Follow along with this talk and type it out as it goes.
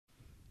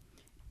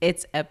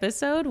It's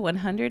episode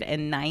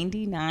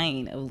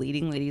 199 of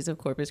Leading Ladies of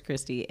Corpus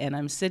Christi, and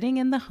I'm sitting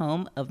in the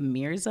home of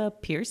Mirza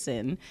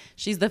Pearson.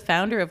 She's the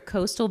founder of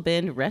Coastal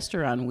Bend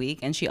Restaurant Week,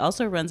 and she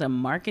also runs a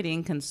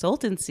marketing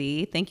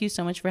consultancy. Thank you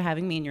so much for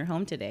having me in your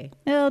home today.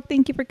 Oh,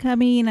 thank you for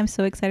coming. I'm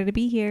so excited to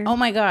be here. Oh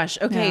my gosh.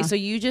 Okay, Yeah. so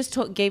you just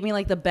gave me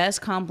like the best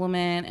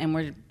compliment, and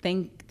were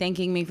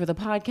thanking me for the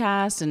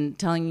podcast and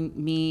telling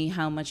me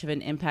how much of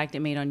an impact it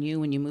made on you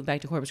when you moved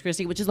back to Corpus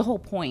Christi, which is the whole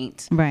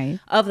point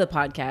of the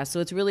podcast. So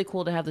it's really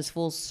cool to have this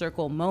full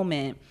circle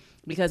moment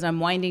because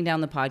I'm winding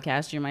down the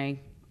podcast. You're my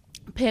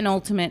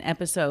penultimate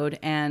episode,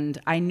 and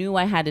I knew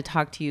I had to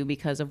talk to you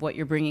because of what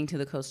you're bringing to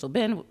the Coastal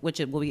Bend, which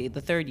it will be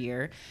the third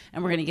year,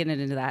 and we're going to get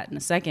into that in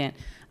a second.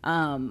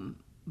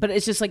 But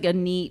it's just like a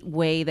neat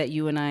way that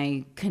you and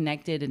I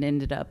connected and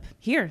ended up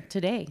here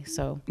today.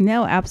 So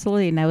no,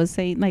 absolutely. And I was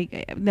saying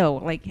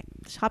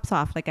chops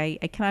off. Like I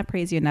cannot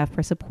praise you enough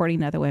for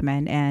supporting other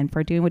women and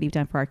for doing what you've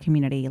done for our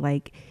community.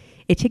 Like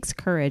it takes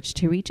courage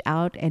to reach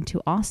out and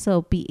to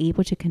also be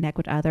able to connect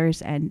with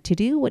others and to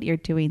do what you're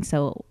doing.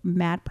 So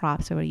mad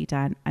props for what you've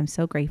done. I'm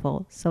so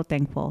grateful, so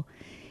thankful.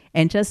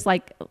 And just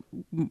like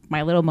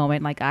my little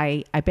moment, like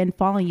I've been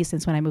following you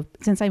since I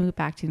moved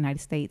back to the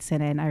United States.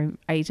 And then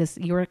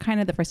you were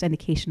kind of the first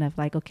indication of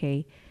like,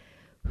 okay,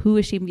 who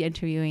is she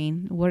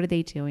interviewing? What are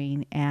they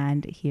doing?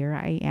 And here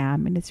I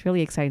am. And it's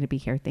really exciting to be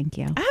here. Thank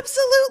you.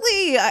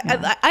 Absolutely.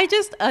 Yeah. I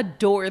just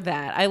adore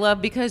that. I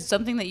love, because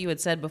something that you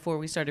had said before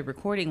we started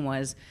recording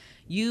was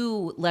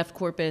you left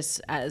Corpus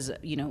as,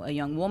 a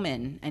young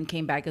woman and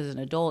came back as an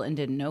adult and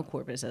didn't know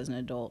Corpus as an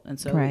adult. And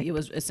so It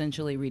was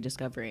essentially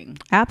rediscovering.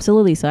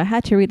 Absolutely. So I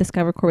had to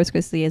rediscover Corpus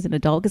Christi as an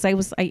adult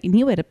because I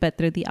knew it, but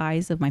through the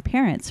eyes of my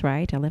parents,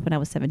 right? I left when I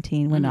was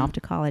 17, went off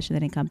to college, and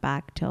then didn't come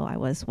back till I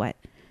was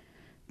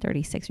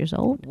 36 years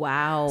old.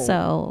 Wow.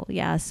 So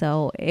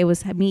it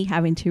was me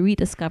having to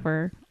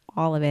rediscover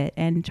all of it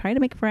and try to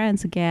make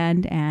friends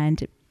again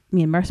and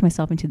immerse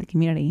myself into the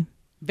community.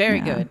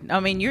 Very good. I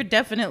mean, you're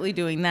definitely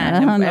doing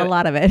that. A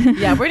lot of it.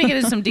 Yeah, we're going to get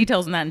into some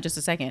details on that in just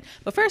a second.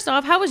 But first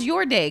off, how was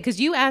your day?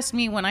 Because you asked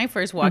me when I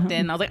first walked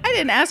in. I was like, I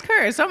didn't ask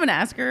her, so I'm going to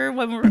ask her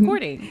when we're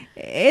recording.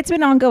 It's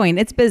been ongoing.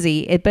 It's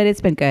busy, but it's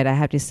been good, I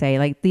have to say.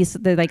 Like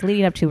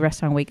leading up to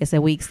Restaurant Week is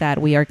the weeks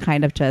that we are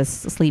kind of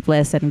just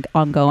sleepless and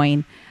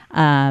ongoing.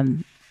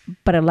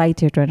 But I like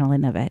the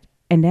adrenaline of it.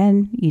 And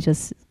then you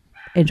just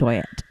enjoy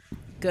it.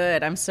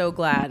 Good. I'm so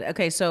glad.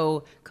 Okay,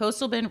 so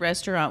Coastal Bend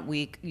Restaurant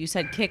Week, you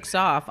said kicks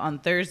off on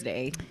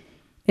Thursday.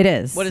 It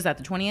is. What is that,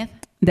 the 20th?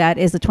 That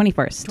is the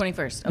 21st.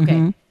 21st, okay.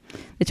 Mm-hmm.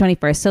 The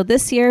 21st. So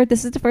this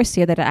is the first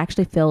year that it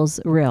actually feels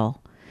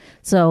real.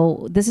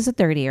 So this is the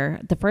third year.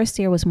 The first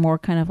year was more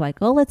kind of like,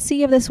 oh, let's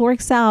see if this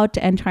works out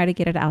and try to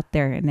get it out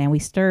there. And then we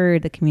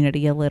stirred the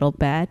community a little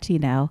bit,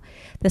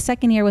 The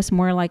second year was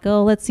more like,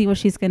 oh, let's see what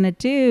she's going to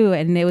do.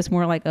 And it was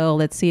more like, oh,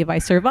 let's see if I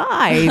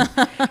survive,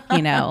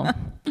 And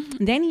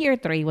then year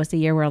 3 was the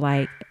year where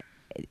like,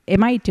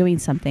 am I doing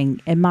something?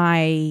 Do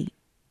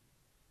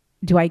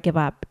I give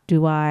up?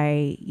 Do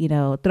I,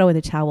 throw in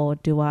the towel?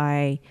 What do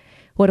I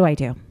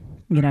do?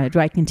 Do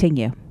I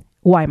continue?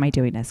 Why am I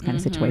doing this kind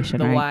of situation?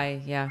 The right?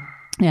 why, yeah.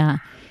 Yeah.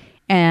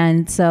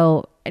 And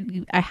so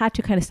I had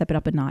to kind of step it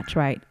up a notch,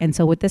 right? And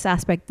so with this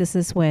aspect, this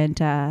is when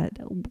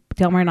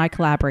Delmar and I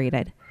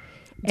collaborated.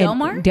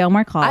 Delmar?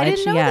 Delmar College. I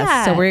didn't know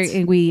that. So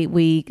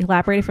we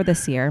collaborated for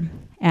this year,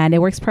 and it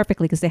works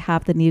perfectly because they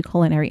have the new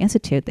Culinary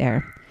Institute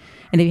there.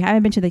 And if you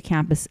haven't been to the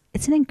campus,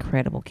 it's an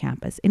incredible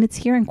campus, and it's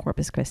here in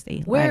Corpus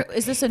Christi. Where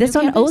is this? This new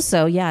on campus?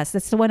 Oso, yes,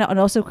 that's the one on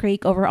Oso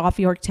Creek over off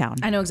Yorktown.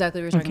 I know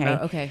exactly what you're talking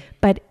about. Okay,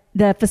 but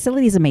the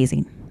facility is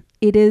amazing.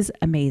 It is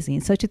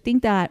amazing. So to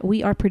think that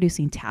we are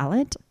producing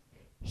talent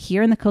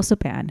here in the Coastal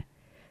Bend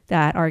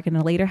that are going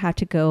to later have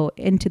to go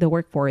into the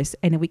workforce,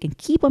 and we can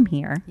keep them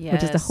here,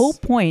 which is the whole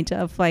point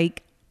of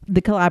like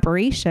the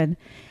collaboration.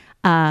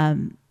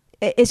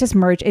 It's just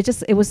merged.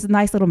 It was a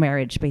nice little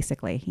marriage,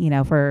 basically,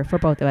 for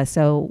both of us.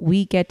 So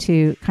we get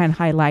to kind of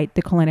highlight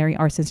the culinary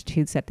arts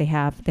institutes that they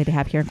have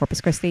here in Corpus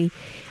Christi.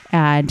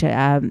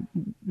 And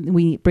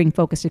we bring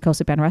focus to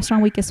Coastal Bend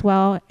Restaurant Week as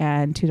well,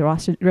 and to the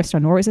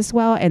restaurateurs as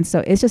well. And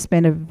so it's just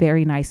been a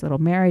very nice little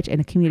marriage, and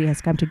the community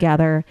has come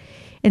together.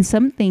 And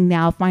something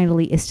now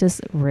finally is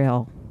just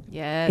real.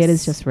 Yes. It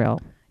is just real.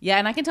 Yeah,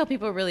 and I can tell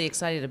people are really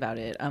excited about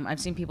it. I've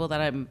seen people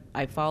that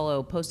I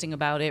follow posting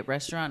about it,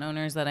 restaurant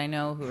owners that I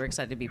know who are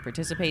excited to be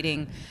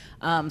participating.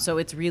 So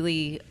it's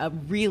really a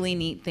really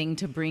neat thing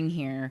to bring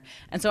here.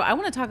 And so I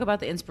want to talk about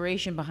the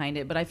inspiration behind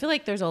it, but I feel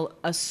like there's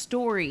a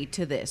story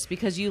to this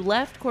because you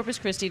left Corpus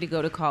Christi to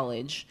go to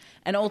college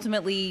and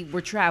ultimately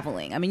were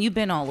traveling. I mean, you've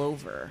been all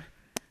over.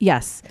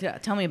 Yes. Yeah,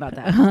 tell me about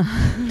that.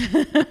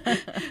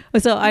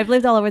 So I've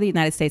lived all over the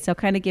United States. So I'll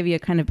kind of give you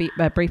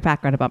a brief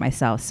background about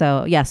myself.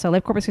 So I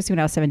left Corpus Christi when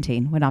I was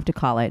 17, went off to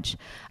college.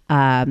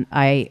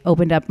 I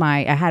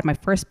had my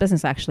first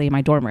business actually in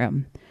my dorm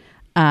room.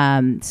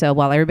 So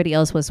while everybody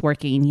else was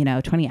working,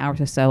 20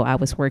 hours or so, I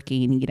was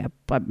working,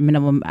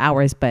 minimum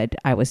hours, but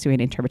I was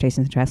doing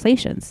interpretations and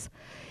translations.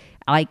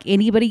 like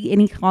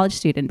any college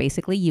student,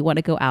 basically, you want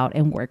to go out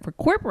and work for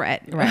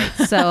corporate, right?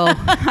 So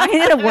I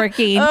ended up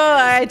working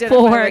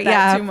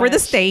for the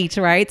state,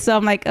 right? So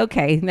I'm like,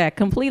 okay,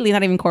 completely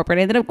not even corporate.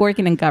 I ended up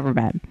working in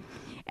government.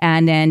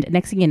 And then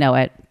next thing you know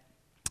it,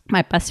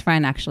 my best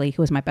friend, actually,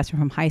 who was my best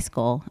friend from high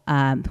school,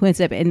 who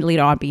ends up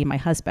later on being my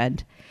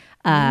husband.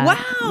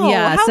 Wow.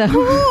 Yeah. How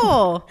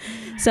cool.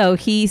 So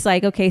he's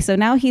like, okay, so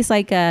now he's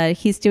like,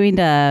 he's doing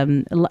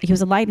he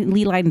was a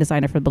lead lighting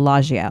designer for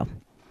Bellagio.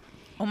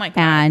 Oh my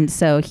God. And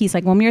so he's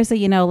like, well, Mirza,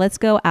 let's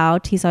go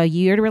out. He's like,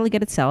 you're really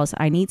good at sales.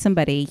 I need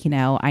somebody,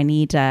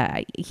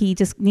 he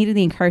just needed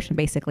the encouragement,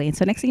 basically. And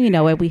so next thing you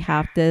know, we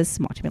have this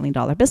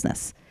multi-million-dollar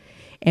business,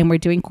 and we're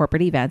doing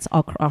corporate events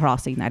all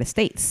across the United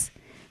States.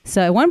 So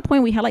at one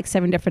point we had like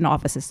 7 different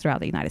offices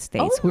throughout the United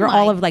States. We were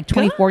all of like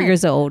 24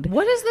 years old.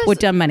 What is this? With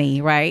dumb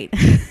money, right?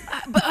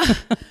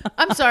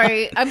 I'm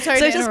sorry. So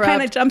it just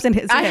kind of jumps in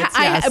his head.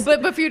 Yes.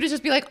 But for you to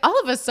just be like, all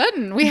of a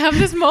sudden we have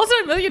this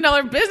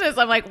multi-million-dollar business.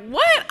 I'm like,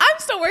 what? I'm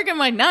still working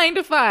my 9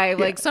 to 5.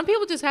 Yeah. Like some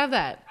people just have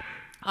that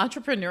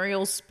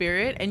entrepreneurial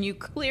spirit, and you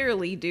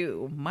clearly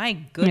do. My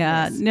goodness.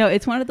 Yeah. No,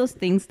 it's one of those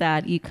things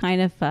that you kind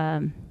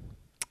of,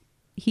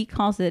 we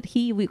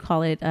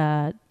call it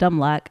dumb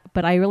luck,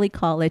 but I really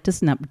call it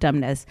just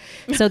dumbness.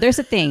 So there's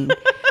a thing,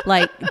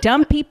 like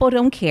dumb people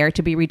don't care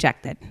to be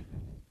rejected.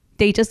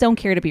 They just don't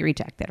care to be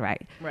rejected,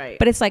 right? Right.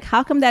 But it's like,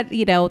 how come that,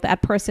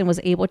 that person was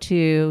able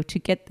to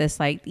get this?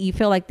 Like, you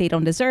feel like they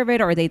don't deserve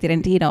it, or they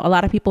didn't, a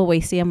lot of people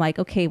always see them like,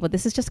 okay, well,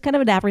 this is just kind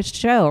of an average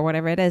show or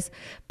whatever it is.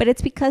 But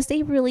it's because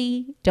they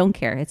really don't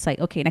care. It's like,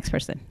 okay, next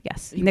person.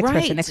 Yes. Next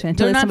person.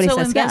 Until They're not somebody so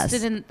says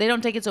invested yes. they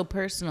don't take it so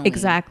personally.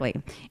 Exactly.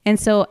 And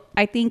so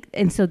I think,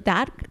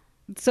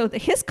 so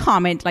his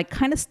comment like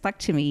kind of stuck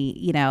to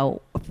me,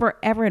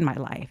 forever in my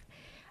life.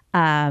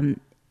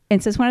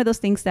 And so it's one of those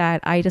things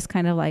that I just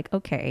kind of like,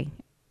 okay.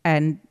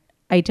 And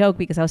I joke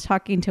because I was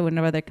talking to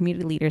another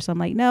community leader. So I'm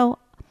like, no,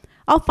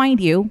 I'll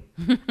find you.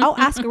 I'll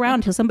ask around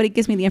until somebody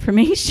gives me the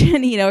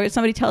information, or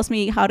somebody tells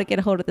me how to get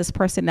a hold of this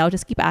person. I'll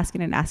just keep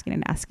asking and asking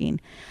and asking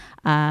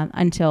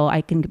until I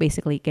can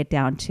basically get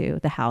down to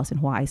the hows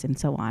and whys and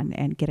so on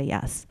and get a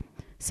yes.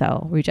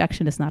 So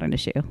rejection is not an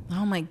issue.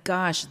 Oh my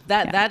gosh.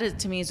 That is,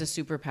 to me, is a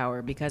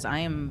superpower, because I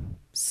am,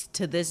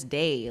 to this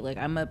day, like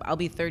I'll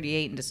be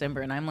 38 in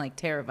December, and I'm like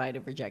terrified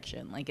of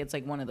rejection. Like it's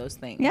like one of those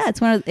things. Yeah, it's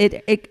one of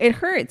it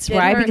hurts,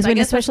 right? Because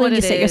especially when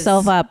you set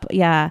yourself up.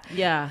 Yeah.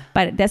 Yeah.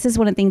 But this is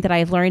one of the things that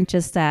I've learned,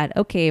 just that,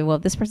 okay, well,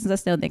 this person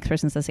says no, the next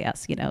person says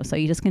yes, so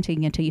you just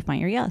continue until you find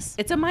your yes.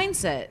 It's a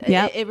mindset.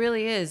 Yeah. It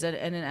really is, and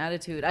an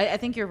attitude. I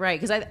think you're right,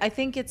 because I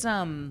think it's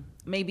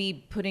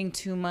maybe putting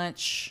too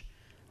much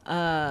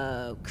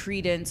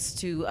credence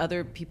to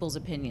other people's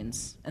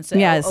opinions, and so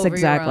yes,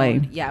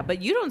 exactly. Yeah,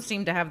 but you don't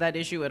seem to have that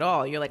issue at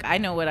all. You're like, I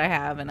know what I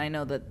have, and I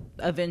know that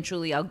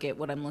eventually I'll get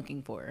what I'm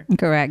looking for.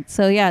 Correct.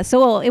 So yeah,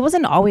 so it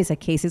wasn't always a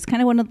case. It's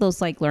kind of one of those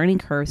like learning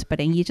curves, but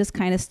then you just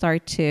kind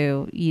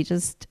of you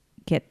just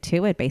get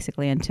to it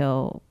basically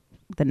until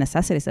the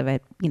necessities of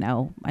it,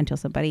 until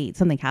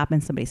something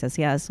happens, somebody says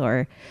yes,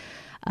 or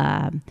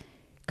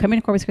coming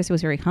to Corpus Christi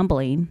was very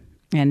humbling.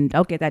 And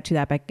I'll get to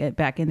that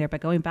back in there.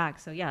 But going back,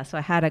 so I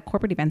had a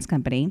corporate events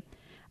company.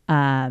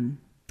 And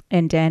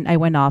then I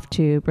went off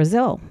to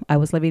Brazil.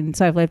 I've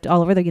lived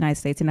all over the United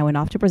States, and I went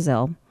off to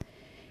Brazil.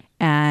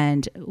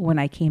 And when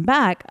I came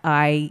back,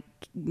 I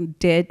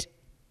did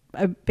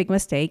a big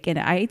mistake, and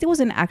I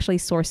wasn't actually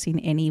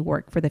sourcing any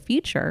work for the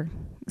future.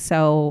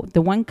 So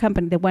the one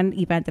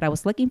event that I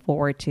was looking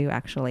forward to,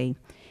 actually,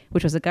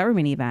 which was a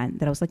government event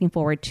that I was looking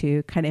forward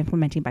to kind of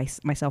implementing by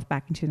myself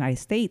back into the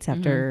United States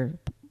after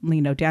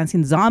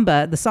dancing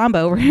the samba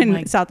over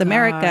in South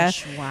America,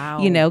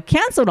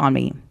 canceled on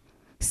me.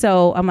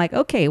 So I'm like,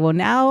 okay, well,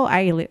 now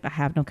I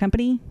have no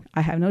company.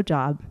 I have no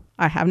job.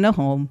 I have no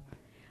home.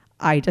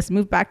 I just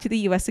moved back to the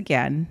US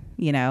again,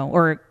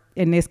 or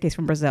in this case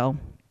from Brazil.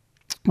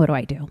 What do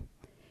I do?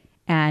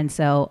 And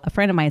so a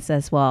friend of mine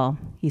says, well,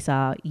 he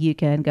saw you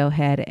can go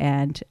ahead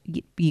and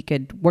you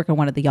could work on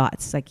one of the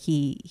yachts. Like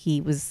he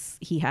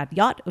had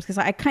yacht, because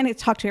I kind of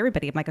talked to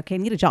everybody. I'm like, okay, I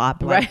need a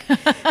job. Like,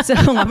 right. So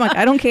I'm like,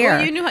 I don't care.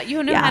 Well,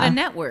 you know how to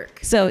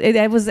network. So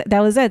that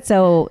was it.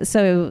 So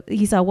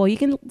he said, well, you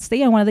can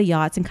stay on one of the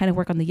yachts and kind of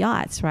work on the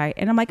yachts. Right.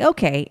 And I'm like,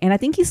 okay. And I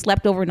think he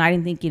slept overnight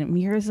and thinking,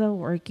 Mirza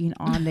working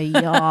on the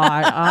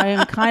yacht. I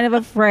am kind of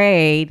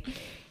afraid.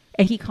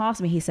 And he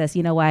calls me. He says,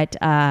 you know what?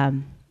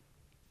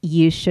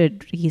 He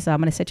said, I'm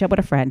going to set you up with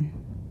a friend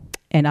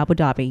in Abu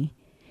Dhabi.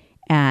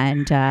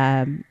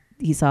 And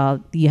he saw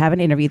you have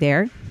an interview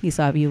there. He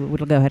saw if you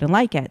would go ahead and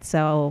like it.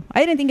 So I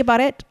didn't think about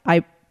it.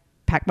 I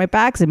packed my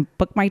bags and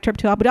booked my trip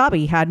to Abu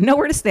Dhabi. Had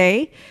nowhere to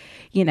stay,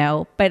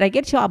 but I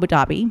get to Abu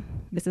Dhabi.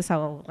 This is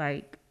how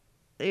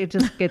it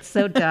just gets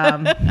so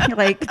dumb. You've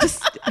lived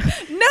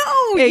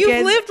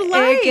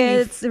life. It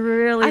gets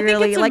really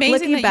it's like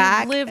amazing looking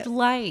back. You've lived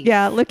life.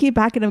 Yeah, looking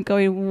back, and I'm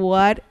going,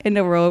 what in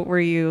the world were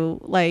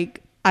you like?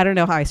 I don't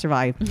know how I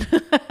survived.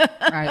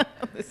 Right.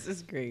 This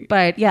is great.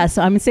 But yeah,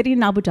 so I'm sitting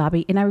in Abu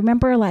Dhabi, and I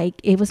remember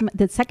it was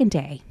the second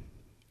day.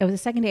 It was the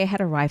second day I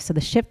had arrived. So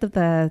the shift of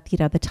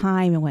the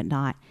time and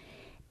whatnot.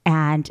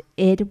 And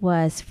it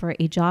was for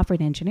a job for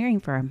an engineering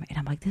firm. And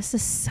I'm like, this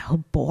is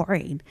so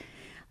boring.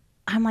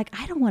 I'm like,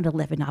 I don't want to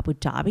live in Abu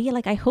Dhabi.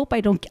 Like, I hope I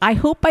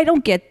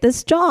don't get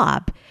this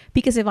job,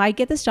 because if I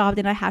get this job,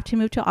 then I have to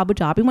move to Abu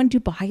Dhabi when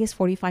Dubai is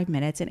 45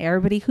 minutes, and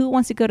everybody who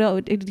wants to go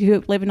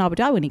to live in Abu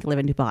Dhabi when you can live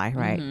in Dubai,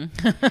 right?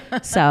 Mm-hmm.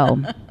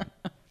 So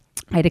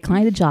I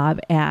declined the job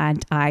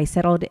and I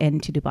settled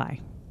into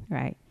Dubai,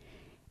 right?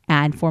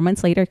 And 4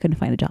 months later, I couldn't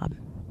find a job.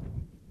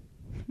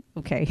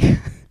 Okay.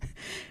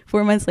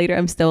 4 months later,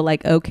 I'm still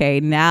like, okay,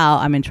 now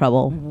I'm in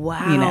trouble.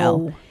 Wow. You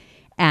know?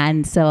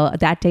 And so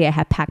that day I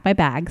had packed my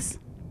bags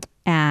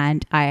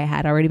and I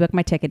had already booked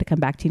my ticket to come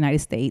back to the United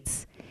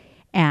States.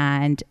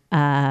 And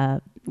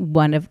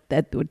one of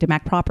the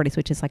DeMac Properties,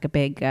 which is like a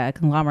big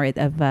conglomerate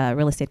of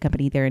real estate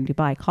company there in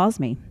Dubai, calls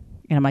me.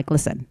 And I'm like,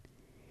 listen,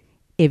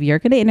 if you're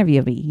going to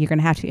interview me, you're going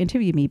to have to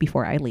interview me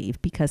before I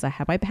leave, because I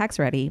have my bags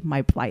ready.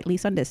 My flight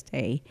leaves on this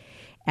day.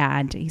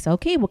 And he's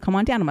okay, well, come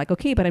on down. I'm like,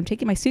 okay, but I'm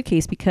taking my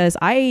suitcase because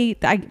I'm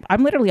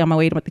literally on my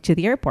way to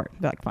the airport.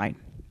 They're like, fine.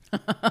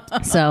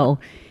 So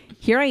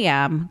here I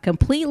am,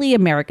 completely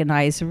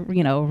Americanized,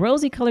 you know,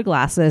 rosy colored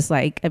glasses.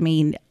 Like, I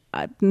mean,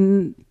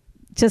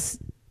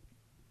 just,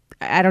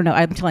 I don't know.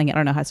 I'm telling you, I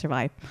don't know how to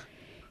survive.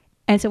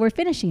 And so we're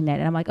finishing it.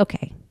 And I'm like,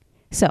 okay,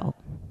 so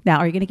now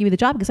are you going to give me the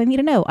job? Because I need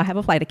to know. I have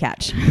a flight to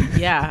catch.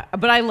 Yeah.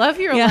 But I love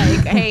your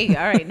like, hey,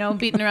 all right, no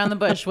beating around the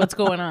bush. What's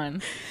going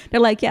on? They're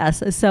like,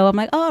 yes. So I'm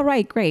like, oh,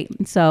 right, great.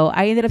 And so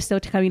I ended up still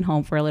coming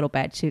home for a little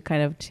bit to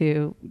kind of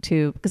to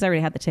because I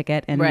already had the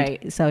ticket. And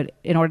right. So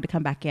in order to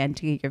come back in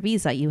to get your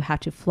visa, you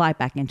have to fly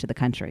back into the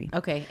country.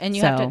 Okay. And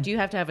do you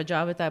have to have a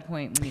job at that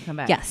point when you come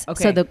back? Yes.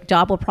 Okay. So the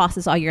job will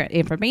process all your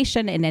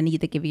information and then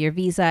they give you your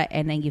visa,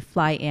 and then you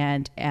fly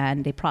in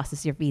and they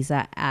process your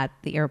visa at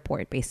the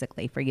airport,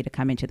 basically, for you to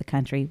come into the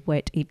country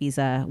with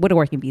a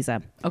working visa.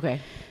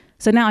 Okay.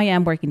 So now I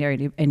am working there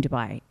in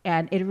Dubai,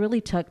 and it really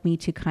took me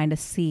to kind of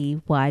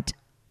see what,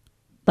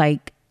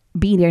 like,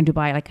 being there in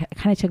Dubai, like, it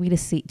kind of took me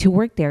to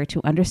work there to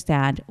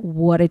understand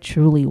what it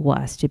truly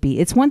was to be.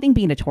 It's one thing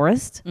being a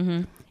tourist.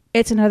 Mm-hmm.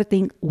 It's another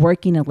thing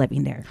working and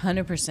living there.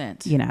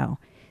 100%. You know,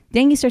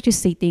 then you start to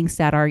see things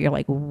that you're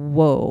like,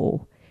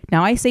 whoa.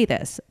 Now I say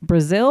this,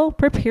 Brazil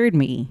prepared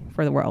me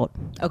for the world.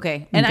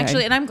 Okay. And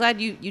actually, and I'm glad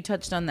you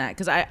touched on that,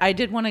 because I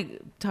did want to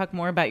talk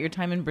more about your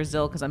time in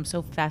Brazil, because I'm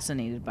so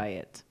fascinated by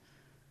it.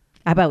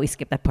 How about we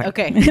skip that part?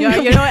 Okay. You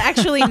know,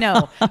 actually,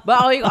 no.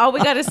 But all we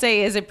got to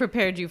say is it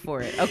prepared you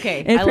for it.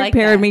 Okay. It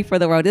prepared me for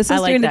the road. This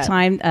was during the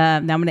time, now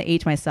I'm going to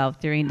age myself,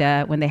 during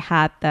when they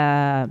had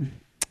the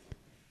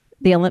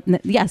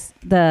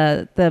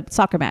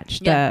soccer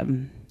match. Yeah.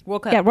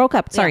 World Cup. Yeah, World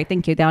Cup. Sorry. Yeah.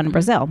 Thank you. Down in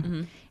Brazil.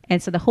 Mm-hmm.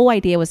 And so the whole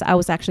idea was I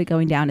was actually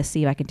going down to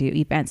see if I could do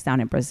events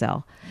down in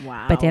Brazil.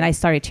 Wow. But then I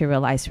started to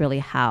realize really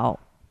how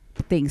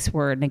things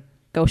were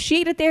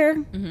negotiated there,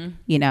 mm-hmm.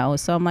 you know.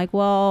 So I'm like,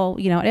 well,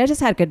 you know, I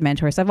just had good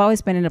mentors. I've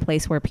always been in a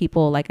place where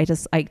people, like, I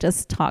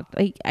just talk,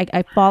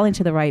 I fall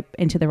into the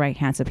right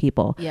hands of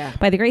people. Yeah.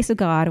 By the grace of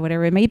God, or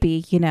whatever it may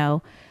be, you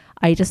know,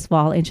 I just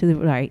fall into the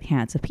right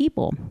hands of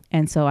people.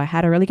 And so I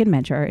had a really good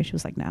mentor, and she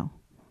was like, no,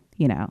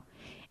 you know,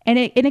 and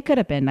it could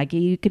have been like,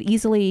 you can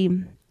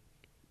easily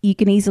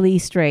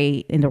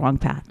stray in the wrong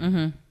path.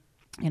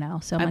 Mm-hmm. You know,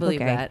 so I believe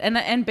that.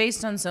 And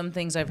based on some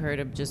things I've heard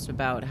of just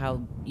about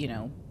how, you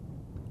know,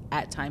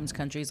 at times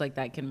countries like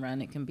that can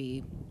run, it can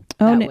be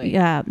that way.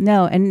 Yeah,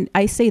 no. And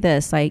I say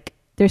this, like,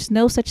 there's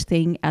no such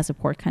thing as a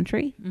poor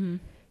country, mm-hmm.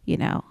 you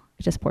know,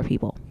 it's just poor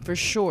people. For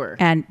sure.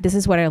 And this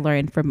is what I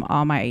learned from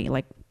all my,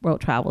 like,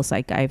 world travels.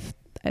 Like,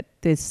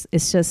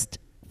 it's just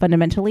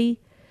fundamentally,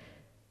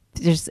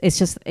 it's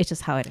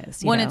just how it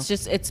is. When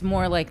it's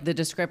more like the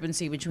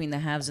discrepancy between the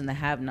haves and the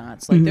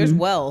have-nots. Like, mm-hmm. there's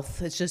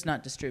wealth, it's just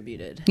not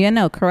distributed. Yeah,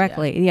 no,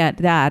 correctly. Yeah,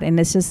 that. And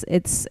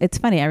it's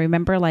funny. I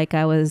remember, like,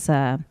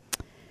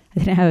 I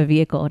didn't have a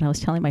vehicle, and I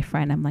was telling my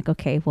friend, I'm like,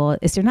 okay, well,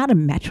 is there not a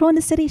metro in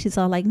the city? She's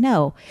all like,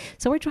 no.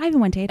 So we're driving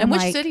one day. And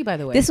which city, by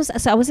the way?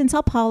 I was in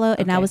Sao Paulo,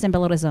 and I was in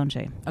Belo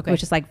Horizonte,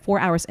 which is like 4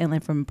 hours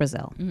inland from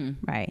Brazil.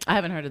 Mm-hmm. Right. I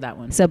haven't heard of that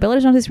one. So Belo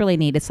Horizonte is really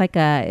neat. It's like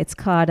it's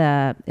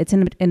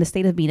in the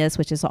state of Minas,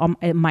 which is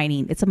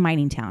mining. It's a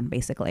mining town,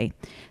 basically.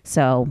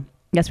 So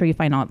that's where you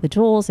find all the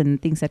jewels and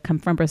things that come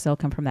from Brazil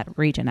come from that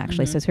region,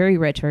 actually. Mm-hmm. So it's very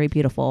rich, very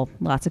beautiful,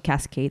 lots of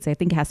cascades. I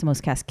think it has the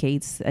most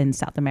cascades in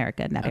South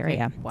America in that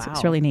area. Wow. So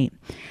it's really neat.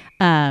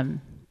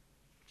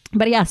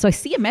 But yeah, so I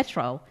see a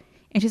metro,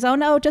 and she's, oh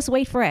no, just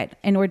wait for it.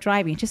 And we're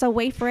driving. She's, oh,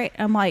 wait for it.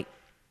 I'm like,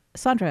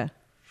 Sandra,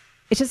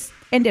 it just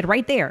ended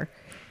right there.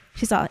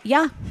 She's all,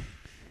 yeah.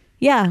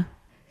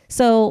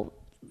 So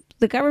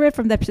the government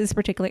from this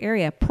particular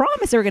area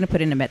promised they were going to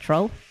put in a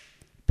metro.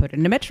 Put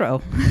in the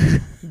metro.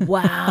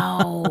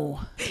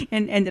 Wow.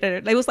 and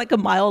it was like a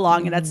mile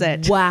long, and that's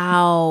it.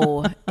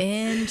 Wow.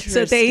 Interesting.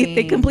 So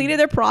they completed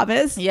their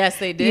promise. Yes,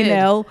 they did. You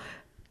know,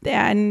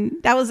 and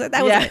that was it,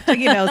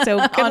 you know,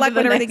 so good luck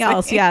with everything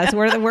else. Yeah. So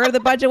where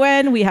the budget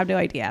went, we have no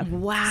idea.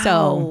 Wow.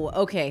 So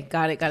okay.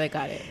 Got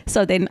it.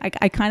 So then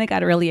I kind of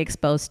got really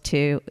exposed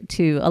to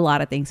a lot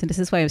of things. And this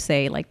is why I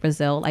say, like,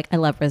 Brazil, like, I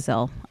love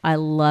Brazil. I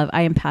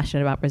am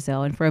passionate about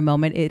Brazil. And for a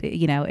moment,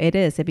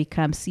 it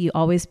becomes,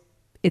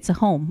 it's a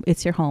home.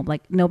 It's your home.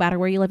 Like no matter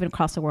where you live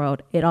across the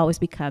world, it always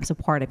becomes a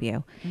part of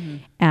you. Mm-hmm.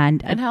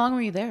 And how long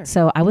were you there?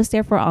 So I was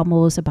there for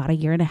almost about a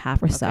year and a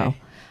half or so.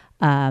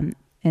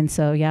 And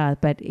so,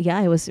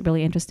 it was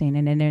really interesting.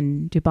 And then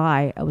in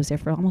Dubai, I was there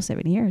for almost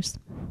 7 years.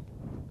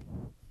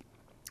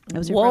 I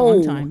was there for a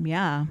long time.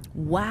 Yeah.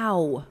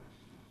 Wow.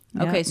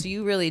 Yep. Okay. So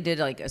you really did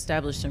like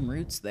establish some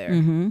roots there.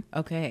 Mm-hmm.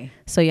 Okay.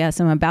 So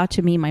I'm about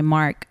to meet my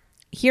mark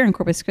here in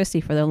Corpus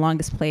Christi for the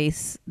longest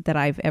place that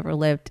I've ever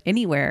lived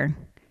anywhere.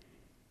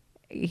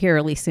 Here,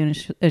 at least soon,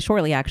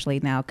 shortly,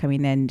 actually, now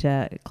coming in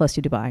close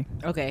to Dubai.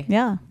 Okay.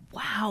 Yeah.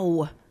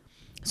 Wow.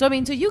 So, I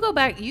mean, so you go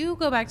back to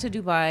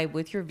Dubai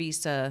with your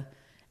visa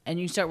and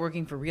you start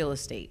working for real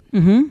estate.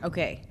 Mm-hmm.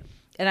 Okay.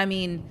 And I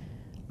mean,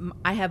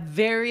 I have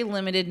very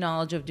limited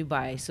knowledge of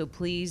Dubai, so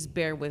please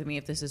bear with me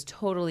if this is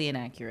totally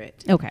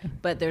inaccurate. Okay.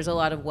 But there's a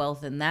lot of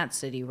wealth in that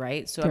city,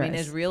 right? So, There I mean,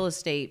 is. as real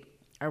estate,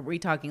 are we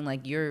talking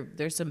like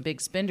there's some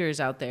big spenders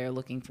out there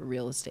looking for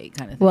real estate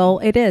kind of thing? Well,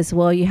 it is.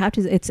 Well, you have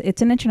to, it's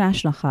an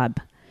international hub.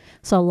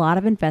 So a lot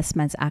of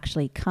investments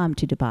actually come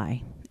to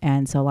Dubai.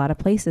 And so a lot of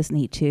places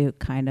need to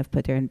kind of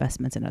put their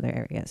investments in other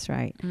areas,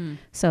 right? Mm.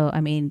 So,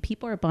 I mean,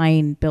 people are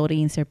buying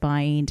buildings, they're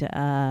buying,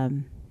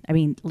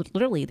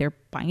 literally they're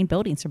buying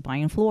buildings, they're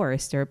buying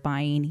floors, they're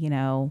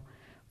buying,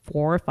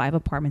 4 or 5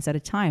 apartments at a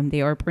time.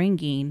 They are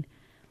bringing,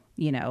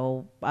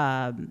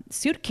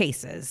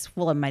 suitcases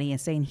full of money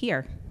and saying,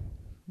 here.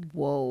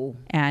 Whoa.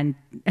 And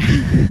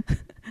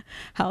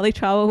how they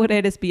travel with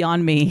it is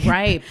beyond me.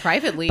 Right.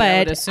 Privately, but I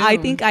would assume. I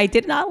think I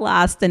did not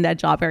last in that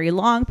job very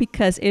long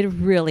because I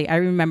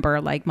remember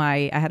like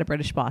I had a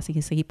British boss.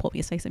 He pulled me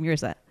aside and said,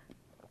 Mirza,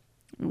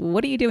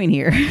 what are you doing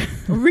here?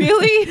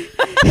 Really?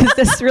 Is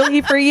this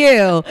really for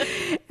you?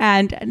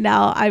 And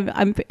now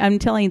I'm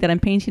telling you that I'm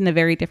painting a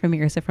very different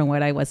Mirza from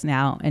what I was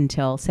now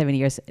until 7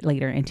 years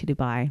later into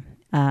Dubai.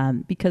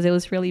 Because it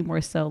was really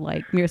more so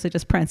like Mirza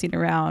just prancing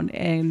around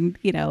and,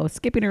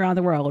 skipping around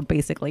the world,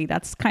 basically.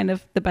 That's kind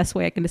of the best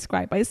way I can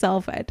describe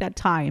myself at that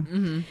time.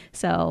 Mm-hmm.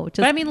 So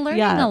just, but I mean,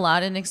 learning a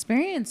lot and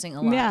experiencing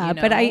a lot. Yeah.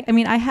 But I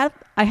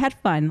had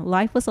fun.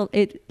 Life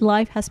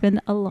has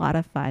been a lot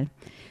of fun.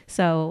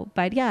 So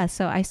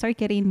I started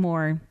getting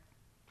more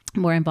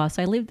involved.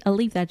 So I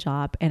leave that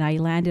job and I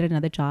landed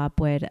another job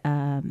with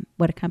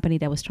a company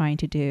that was trying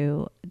to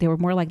do, they were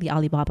more like the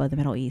Alibaba of the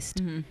Middle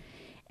East. Mm-hmm.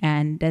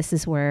 And this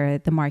is where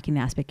the marketing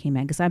aspect came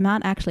in because I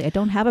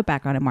don't have a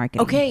background in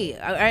marketing. Okay.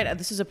 All right.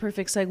 This is a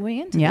perfect segue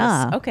into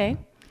this. Okay.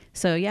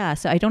 So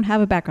I don't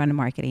have a background in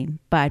marketing,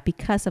 but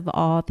because of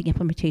all the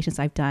implementations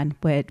I've done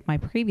with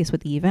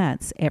the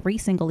events, every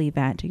single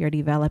event, you're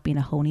developing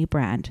a whole new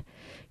brand.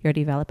 You're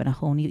developing a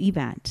whole new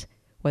event.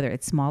 Whether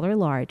it's small or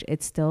large,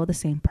 it's still the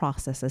same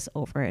processes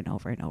over and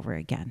over and over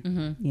again.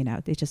 Mm-hmm.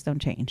 They just don't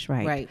change,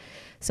 right? Right.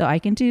 So I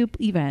can do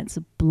events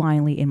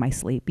blindly in my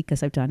sleep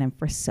because I've done them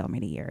for so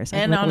many years.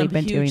 And I've on a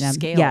been huge doing them.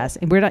 scale. Yes,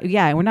 and we're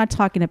not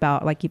talking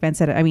about like events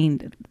that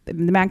the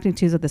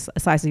magnitudes of the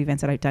size of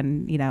events that I've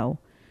done.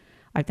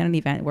 I've done an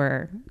event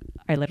where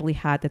I literally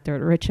had the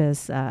third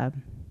richest,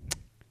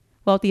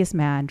 wealthiest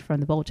man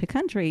from the Baltic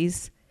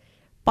countries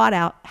bought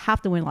out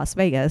half the win Las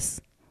Vegas.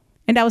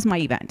 And that was my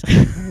event.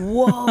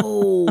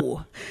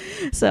 Whoa.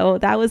 So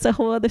that was a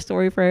whole other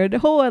story for a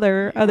whole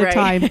other right.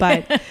 time.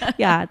 But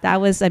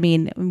that was,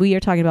 we are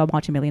talking about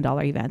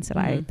multi-million-dollar events that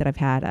I've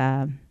had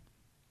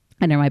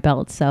under my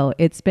belt. So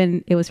it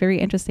was very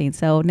interesting.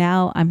 So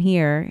now I'm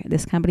here.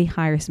 This company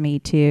hires me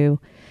to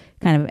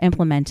kind of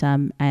implement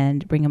them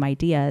and bring them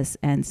ideas.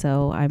 And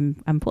so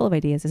I'm full of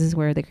ideas. This is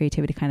where the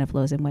creativity kind of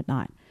flows and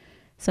whatnot.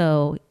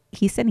 So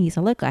he said,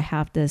 look, I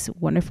have this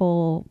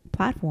wonderful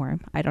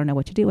platform. I don't know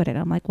what to do with it.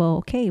 I'm like, well,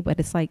 okay, but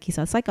it's like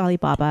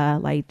Alibaba,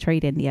 like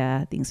Trade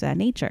India, things of that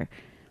nature.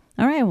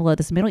 All right, well,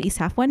 does the Middle East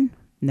have one?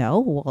 No.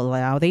 Well,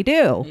 now they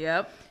do.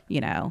 Yep.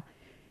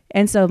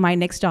 And so my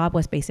next job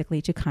was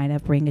basically to kind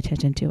of bring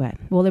attention to it.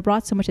 Well, it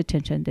brought so much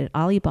attention that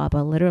Alibaba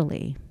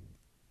literally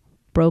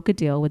broke a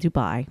deal with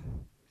Dubai.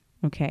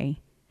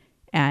 Okay.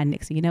 And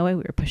next thing you know, we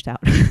were pushed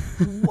out.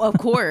 Of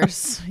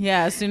course.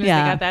 Yeah. As soon as they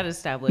got that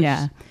established.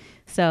 Yeah.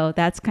 So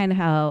that's kind of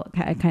how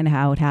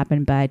it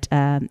happened. But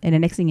and the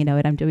next thing you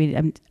know,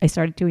 I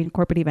started doing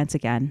corporate events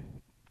again.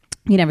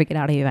 You never get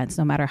out of events,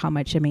 no matter how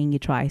much you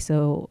try.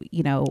 So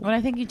Well,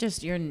 I think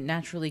you're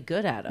naturally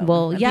good at them.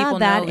 Well, and yeah, people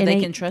that know and they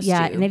can trust you.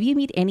 Yeah, and if you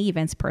meet any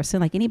events person,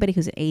 like anybody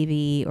who's in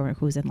AV or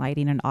who's in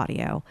lighting and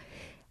audio,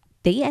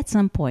 they at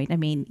some point,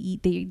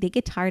 they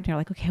get tired and they're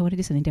like, okay, I want to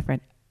do something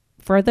different.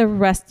 For the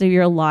rest of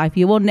your life,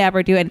 you will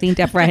never do anything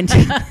different.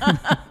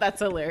 That's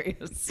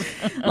hilarious.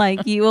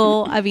 Like you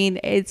will,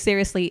 it's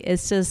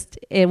just,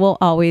 it will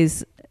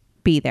always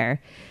be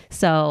there.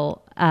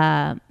 So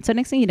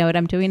next thing you know,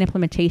 I'm doing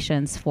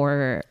implementations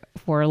for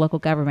local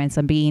governments.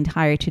 I'm being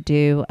hired to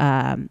do,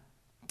 I'm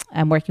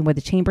working with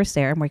the chambers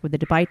there. I'm working with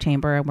the Dubai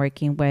Chamber. I'm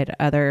working with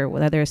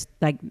others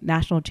like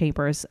national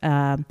chambers.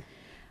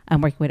 I'm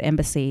working with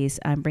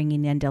embassies. I'm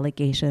bringing in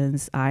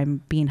delegations.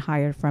 I'm being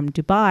hired from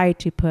Dubai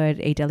to put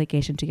a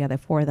delegation together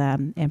for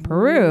them in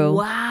Peru.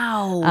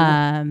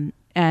 Wow.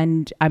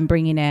 and I'm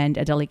bringing in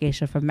a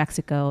delegation from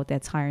Mexico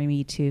that's hiring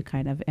me to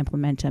kind of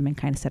implement them and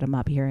kind of set them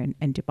up here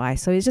in Dubai.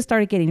 So it just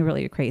started getting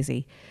really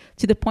crazy,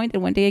 to the point that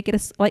one day I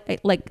get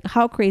like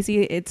how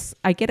crazy it's.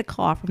 I get a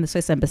call from the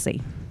Swiss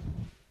embassy.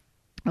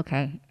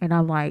 Okay, and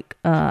I'm like,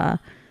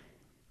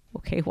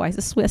 okay, why is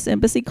the Swiss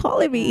embassy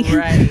calling me?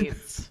 Right.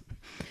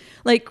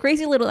 Like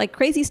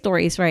crazy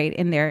stories right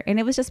in there. And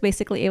it was just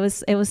basically, it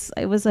was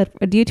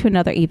due to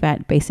another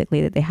event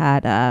basically that they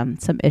had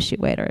some issue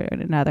with or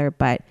another,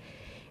 but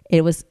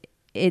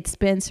it's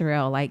been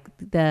surreal. Like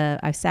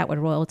I've sat with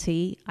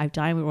royalty, I've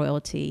dined with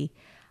royalty.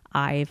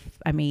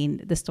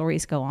 The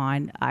stories go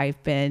on.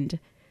 I've been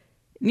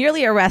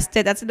nearly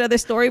arrested. That's another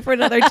story for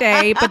another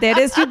day, but that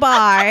is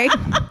Dubai.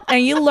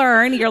 And you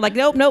learn, you're like,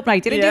 nope, I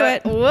didn't do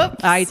it.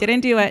 Whoops. I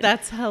didn't do it.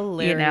 That's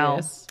hilarious. You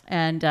know?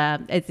 And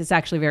it's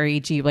actually very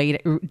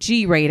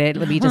G-rated.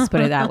 Let me just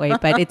put it that way.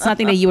 But it's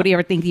something that you would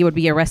ever think you would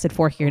be arrested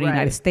for here in the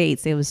United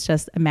States. It was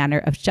just a manner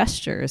of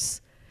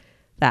gestures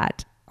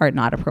that are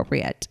not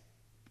appropriate.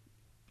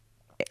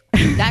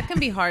 That can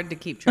be hard to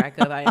keep track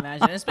of, I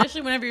imagine,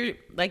 especially whenever you're,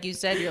 like you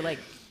said, you're like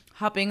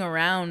hopping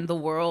around the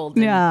world.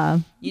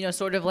 And, you know,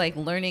 sort of like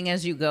learning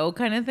as you go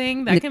kind of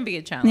thing. That can be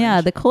a challenge.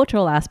 Yeah, the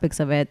cultural aspects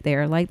of it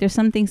there. Like there's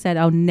some things that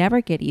I'll never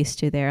get used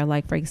to there.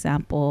 Like, for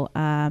example,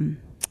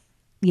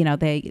 you know,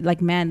 they like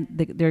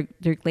their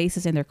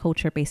glazes in their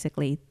culture,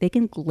 basically, they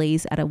can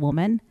glaze at a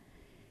woman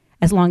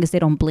as long as they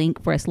don't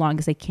blink for as long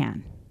as they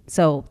can.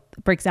 So,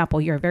 for example,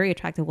 you're a very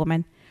attractive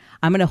woman.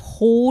 I'm going to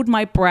hold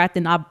my breath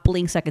and not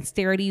blink so I can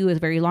stare at you as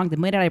very long. The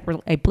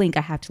minute I blink, I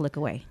have to look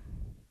away.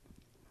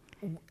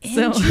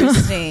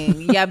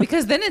 Interesting. Yeah,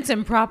 because then it's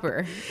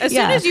improper. As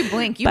soon as you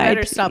blink, you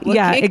better stop looking.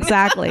 Yeah,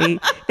 exactly.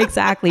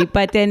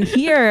 But then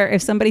here,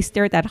 if somebody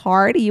stared that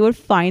hard, you would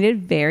find it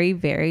very,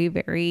 very,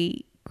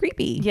 very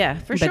creepy. Yeah,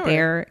 for sure. But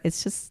there,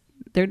 it's just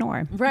their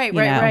norm.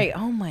 Right.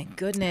 Oh my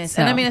goodness.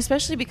 So, and I mean,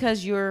 especially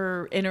because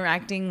you're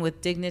interacting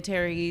with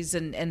dignitaries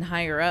and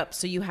higher up,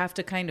 so you have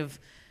to kind of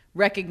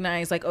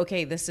recognize like,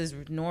 okay, this is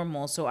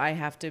normal, so I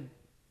have to,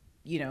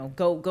 you know,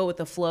 go with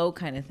the flow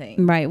kind of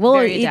thing. Right. Well,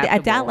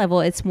 at that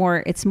level, it's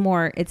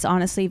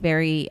honestly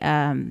very,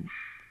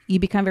 you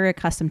become very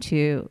accustomed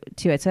to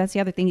it. So that's the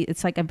other thing.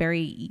 It's like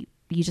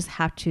you just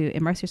have to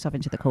immerse yourself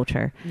into the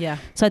culture. Yeah.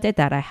 So I did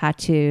that. I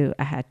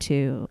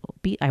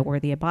wore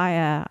the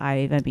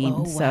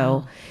abaya.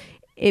 So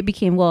it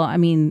became,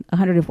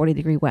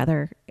 140-degree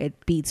weather.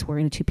 It beats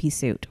wearing a two-piece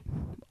suit.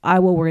 I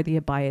will wear the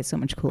abaya. It's so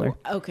much cooler.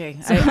 Okay.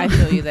 So, I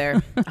feel you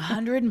there.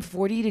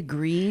 140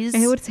 degrees.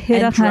 And it would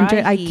hit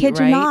 100. I kid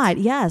you not.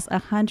 Yes.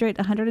 100,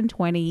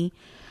 120.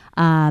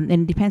 And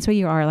it depends where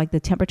you are. Like the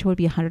temperature would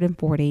be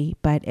 140,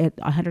 but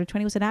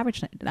 120 was an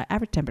average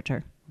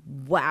temperature.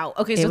 Wow.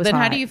 Okay. So then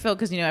how do you feel?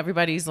 Because, you know,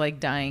 everybody's like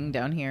dying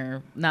down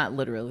here, not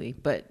literally,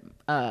 but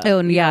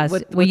when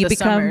you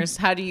become summers,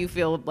 how do you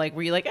feel? Like,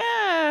 were you like,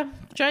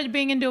 try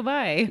being in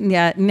Dubai?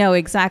 Yeah, no,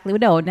 exactly.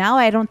 No, now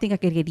I don't think I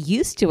could get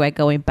used to it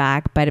going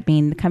back. But I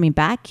mean, coming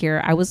back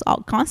here, I was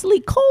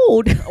constantly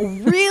cold.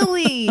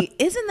 Really?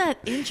 Isn't that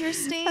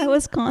interesting? I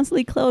was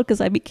constantly cold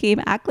because I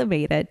became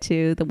acclimated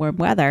to the warm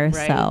weather.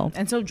 Right. So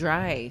and so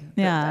dry.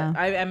 Yeah.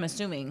 I'm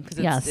assuming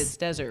because it's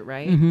desert,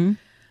 right? Mm-hmm.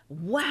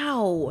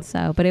 Wow.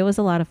 So, but it was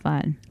a lot of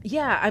fun.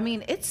 Yeah. I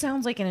mean, it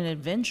sounds like an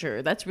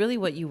adventure. That's really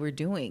what you were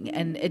doing.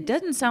 And it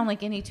doesn't sound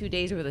like any 2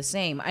 days were the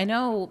same. I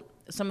know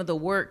some of the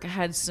work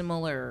had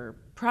similar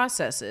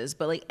processes,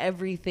 but like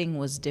everything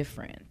was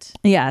different.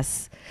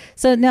 Yes.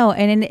 So no,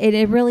 and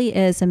it really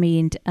is. I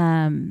mean,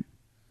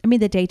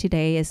 the day to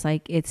day is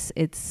like, it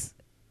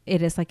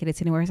is like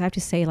it's anywhere. So I have to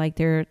say, like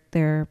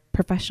their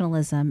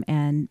professionalism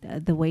and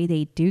the way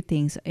they do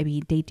things. I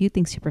mean, they do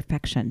things to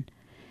perfection.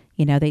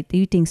 You know, they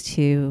do things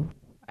to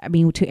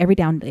every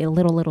down a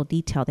little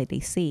detail that they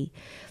see.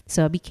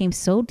 So it became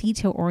so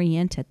detail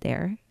oriented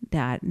there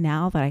that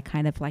now that I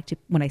kind of like to,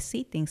 when I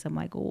see things, I'm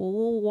like,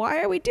 oh,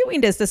 why are we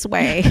doing this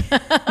way?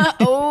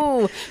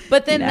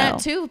 But then that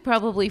too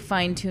probably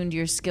fine tuned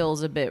your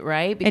skills a bit,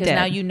 right? Because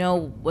now you know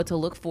what to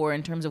look for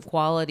in terms of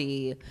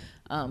quality.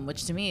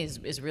 Which to me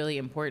is really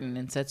important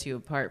and sets you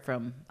apart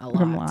from a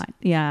lot.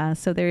 Yeah.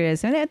 So there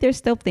is, and there's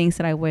still things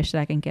that I wish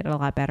that I can get a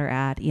lot better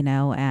at, you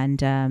know,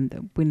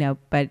 and we know,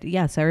 but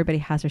yeah, so everybody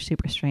has their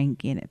super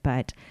strength in it,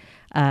 but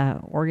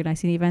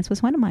organizing events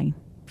was one of mine.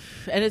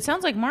 And it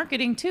sounds like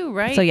marketing too,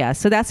 right? So yeah,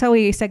 so that's how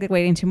we segued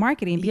into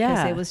marketing,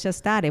 because it was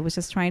just that. It was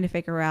just trying to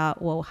figure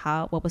out, well,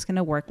 what was going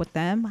to work with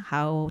them,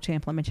 how to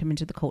implement them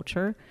into the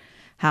culture,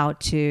 how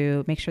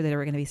to make sure that they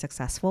were going to be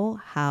successful,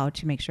 how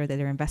to make sure that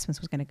their investments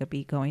was going to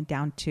be going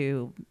down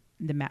to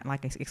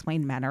like I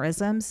explained,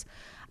 mannerisms,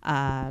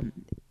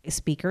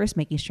 speakers,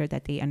 making sure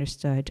that they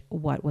understood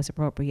what was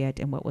appropriate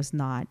and what was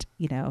not,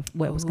 you know,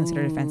 what was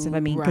considered offensive. I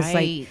mean, because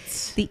like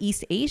the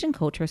East Asian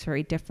culture is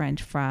very different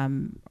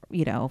from,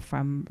 you know,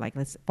 from like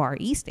let's Far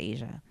East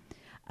Asia.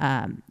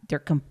 They're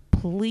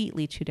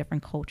completely two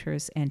different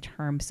cultures in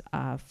terms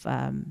of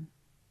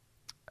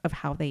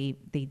how they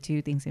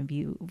do things and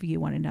view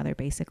one another,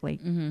 basically.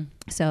 Mm-hmm.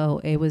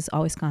 So it was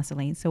always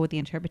constantly. So with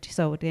the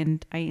then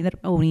I ended up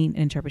owning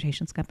an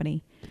interpretations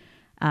company.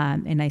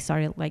 And I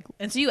started like.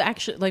 And so you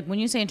actually, like when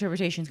you say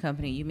interpretations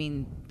company, you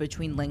mean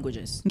between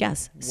languages?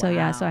 Yes. Wow. So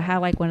yeah, so I had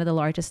like one of the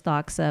largest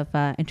stocks of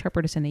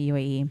interpreters in the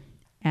UAE.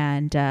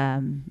 And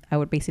I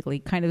would basically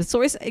kind of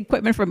source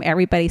equipment from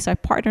everybody. So I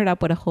partnered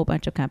up with a whole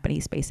bunch of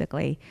companies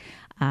basically.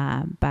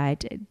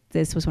 But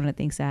this was one of the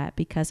things that,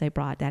 because I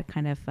brought that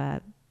kind of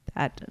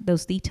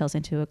those details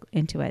into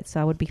it,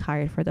 so I would be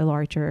hired for the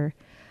larger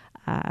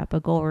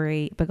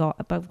Bulgari,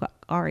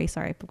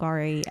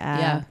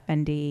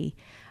 Fendi,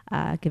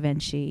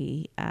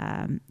 Givenchy,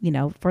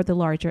 for the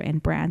larger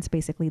end brands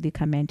basically to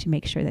come in to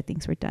make sure that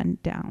things were done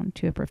down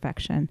to a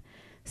perfection.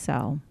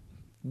 So,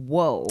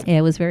 whoa,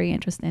 it was very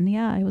interesting.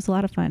 Yeah, it was a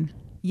lot of fun.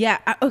 Yeah.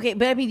 Okay,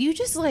 but I mean, you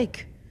just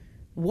like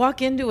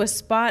walk into a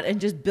spot and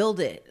just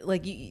build it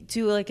like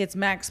to like its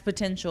max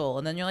potential,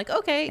 and then you're like,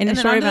 okay, in and a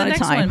then short on to the amount of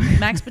next time. one,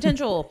 max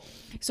potential.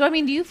 So I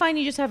mean, do you find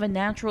you just have a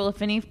natural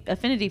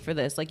affinity for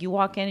this? Like you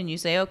walk in and you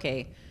say,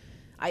 okay,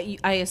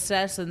 I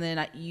assess, and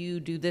then you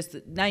do this.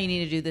 Now you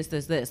need to do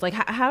this. Like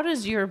how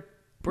does your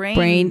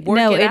brain work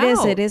no, it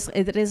out? It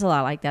is a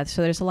lot like that.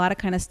 So there's a lot of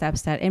kind of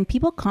steps that, and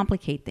people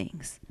complicate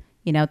things.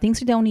 Things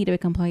don't need to be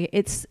complicated.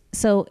 It's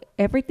so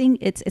everything.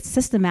 It's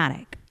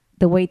systematic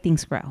the way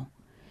things grow,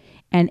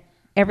 and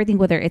everything,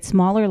 whether it's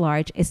small or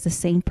large, it's the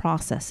same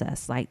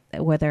processes. Like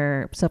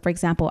so for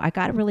example, I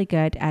got really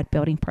good at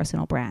building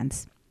personal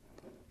brands,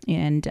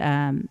 and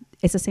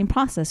it's the same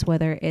process,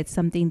 whether it's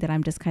something that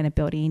I'm just kind of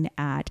building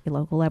at a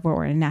local level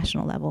or a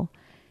national level.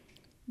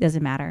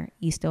 Doesn't matter.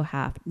 You still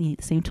need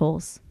the same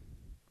tools,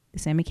 the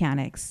same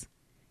mechanics,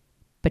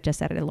 but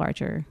just at a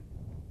larger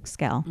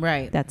scale.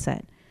 Right. That's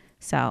it.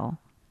 So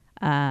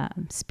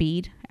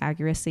speed,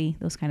 accuracy,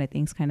 those kind of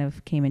things kind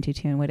of came into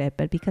tune with it.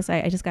 But because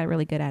I just got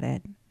really good at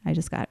it. I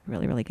just got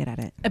really, really good at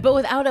it. But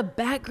without a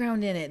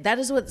background in it. That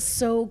is what's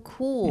so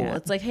cool. Yeah.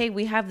 It's like, hey,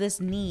 we have this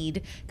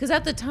need. Because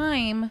at the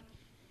time,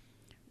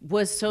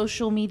 was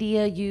social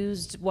media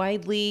used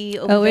widely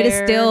over it is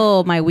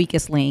still my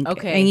weakest link.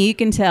 Okay. And you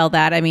can tell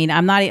that. I mean,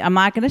 I'm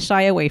not going to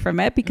shy away from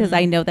it because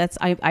I know that's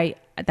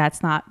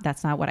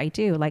not what I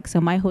do. Like,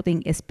 so my whole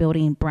thing is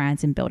building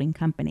brands and building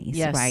companies,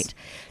 yes. Right?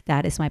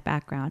 That is my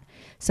background.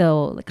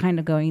 So kind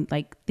of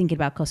thinking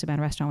about Costa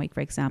Band Restaurant Week,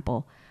 for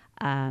example,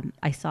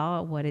 I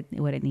saw what it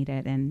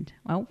needed, and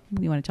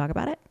you want to talk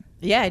about it?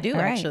 Yeah, I do. All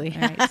actually.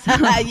 Right. So,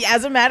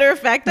 as a matter of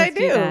fact, I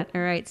do.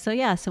 All right. So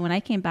yeah. So when I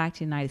came back to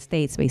the United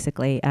States,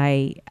 basically,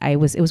 it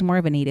was more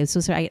of a need. It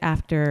was right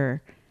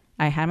after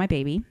I had my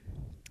baby.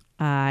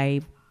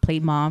 I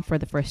played mom for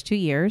the first 2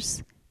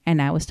 years, and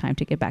now it was time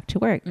to get back to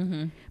work.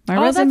 Mm-hmm.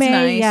 My resume, that's nice.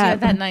 Yeah, you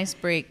had that nice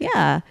break.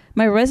 Yeah,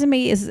 my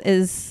resume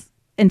is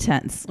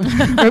intense,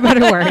 for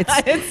better words.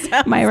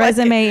 My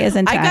resume is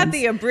intense. I got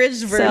the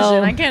abridged version.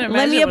 So I can't imagine.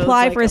 Let me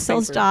apply like for a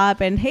sales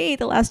job, and hey,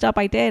 the last job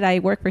I did, I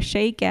worked for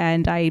Shake,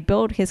 and I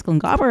built his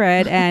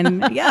conglomerate,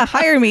 and yeah,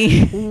 hire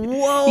me.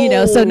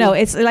 Whoa. So no,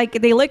 it's like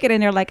they look at it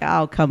and they're like,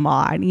 oh, come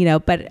on,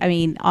 But I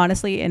mean,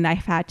 honestly, and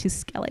I've had to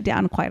scale it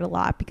down quite a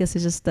lot because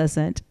it just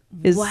doesn't.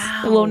 It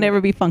will never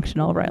be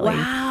functional, really.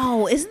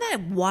 Wow, isn't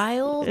that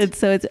wild?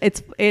 It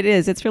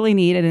is. It's really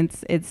neat, and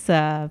it's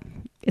a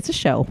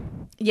show.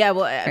 Yeah,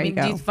 well, I mean,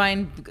 do you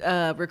find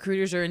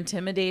recruiters are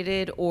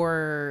intimidated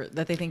or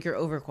that they think you're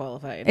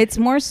overqualified? It's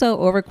more so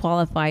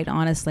overqualified,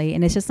 honestly,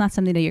 and it's just not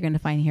something that you're going to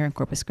find here in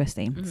Corpus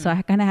Christi. Mm-hmm. So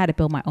I kind of had to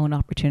build my own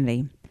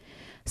opportunity.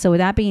 So with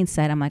that being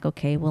said, I'm like,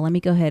 okay, well, let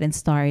me go ahead and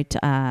start,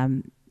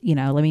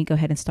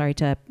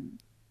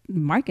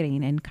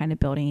 marketing and kind of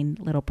building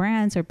little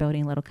brands or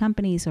building little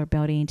companies or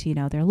building to,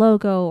 their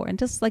logo and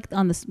just like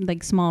on the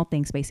like small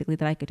things basically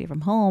that I could do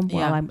from home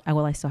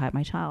while I still had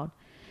my child.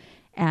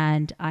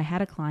 And I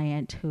had a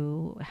client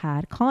who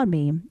had called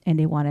me and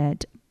they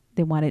wanted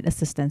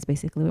assistance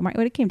basically. What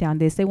it came down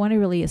to is they wanted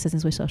really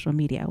assistance with social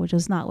media, which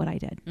was not what I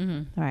did.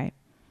 Mm-hmm. All right.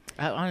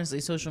 Honestly,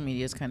 social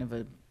media is kind of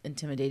an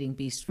intimidating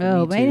beast for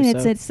me too.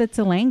 So. It's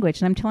a language,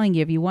 and I'm telling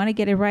you, if you want to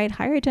get it right,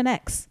 hire a Gen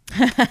X.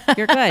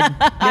 You're good.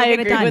 I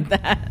agree with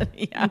that.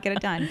 Yeah. You get it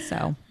done.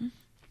 So,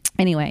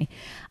 anyway,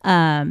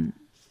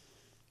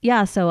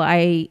 So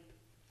I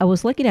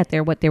was looking at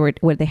what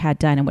they had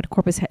done and what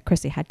Corpus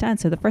Christi had done.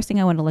 So the first thing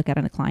I want to look at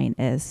on a client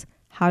is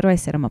how do I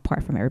set them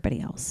apart from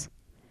everybody else?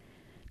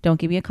 Don't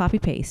give me a copy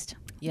paste.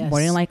 Yes.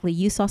 More than likely,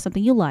 you saw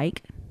something you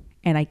like,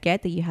 and I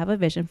get that you have a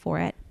vision for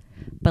it.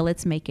 But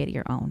let's make it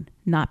your own.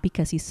 Not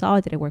because you saw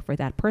that it worked for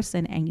that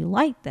person and you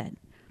liked it,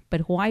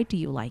 but why do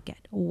you like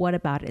it? What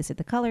about it? Is it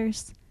the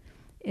colors?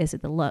 Is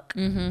it the look?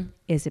 Mm-hmm.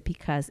 Is it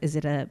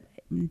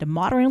the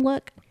modern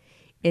look?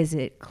 Is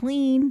it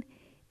clean?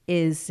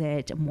 Is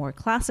it more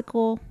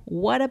classical?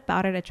 What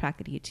about it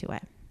attracted you to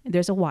it?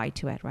 There's a why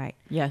to it, right?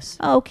 Yes.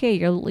 Okay,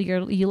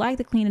 you like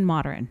the clean and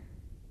modern.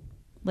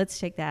 Let's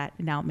take that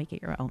and now make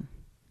it your own.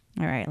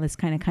 All right, let's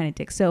kind of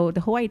dig. So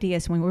the whole idea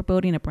is when we're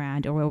building a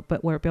brand or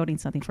we're building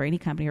something for any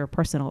company or a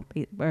personal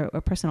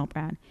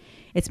brand,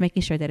 it's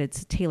making sure that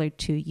it's tailored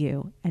to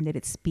you and that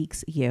it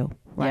speaks you,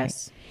 right?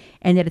 Yes.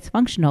 And that it's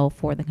functional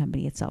for the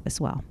company itself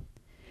as well.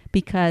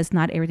 Because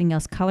not everything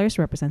else, colors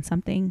represent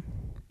something,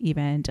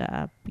 even,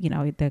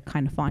 the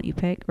kind of font you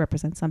pick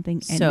represents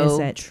something. And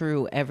so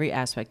true. Every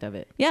aspect of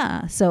it.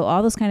 Yeah. So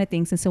all those kind of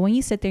things. And so when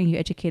you sit there and you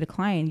educate a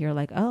client, you're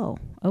like, oh,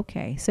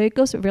 okay. So it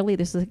goes really,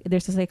 there's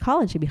a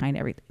psychology behind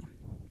everything.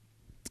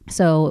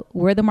 So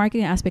where the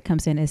marketing aspect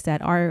comes in is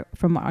that our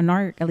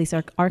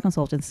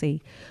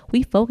consultancy,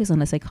 we focus on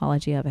the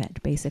psychology of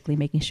it, basically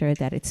making sure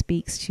that it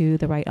speaks to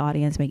the right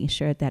audience, making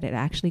sure that it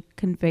actually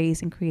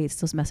conveys and creates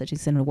those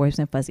messages and words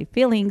and fuzzy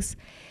feelings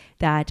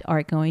that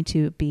are going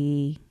to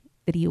be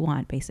that you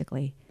want,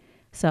 basically.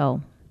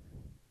 So,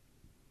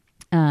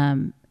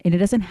 and it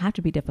doesn't have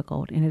to be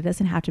difficult and it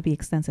doesn't have to be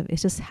extensive. It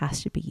just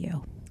has to be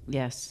you.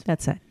 Yes.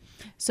 That's it.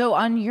 So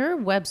on your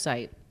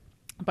website,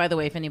 by the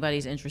way, if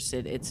anybody's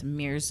interested, it's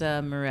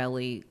Mirza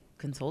Mirely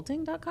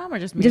Consulting.com or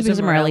just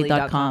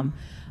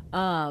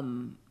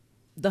MirzaMirely.com.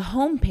 The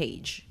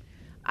homepage,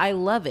 I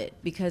love it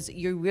because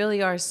you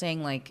really are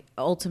saying, like,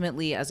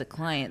 ultimately as a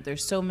client,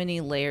 there's so many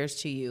layers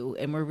to you,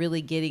 and we're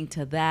really getting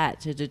to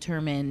that to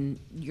determine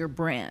your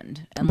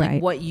brand and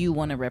like what you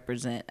want to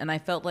represent. And I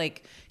felt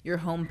like your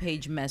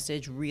homepage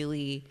message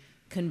really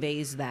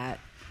conveys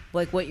that,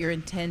 like what your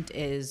intent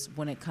is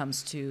when it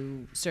comes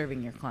to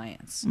serving your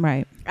clients.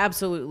 Right.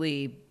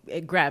 Absolutely.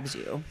 It grabs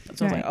you.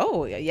 So I was like,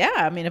 oh yeah.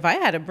 I mean, if I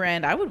had a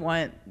brand, I would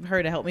want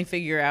her to help me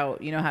figure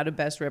out, how to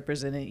best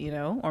represent it,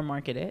 or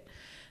market it.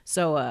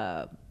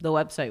 So the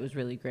website was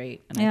really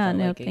great. And I felt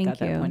like it got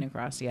that point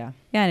across. Yeah.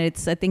 Yeah. And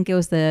I think it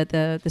was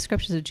the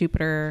descriptions of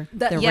Jupiter,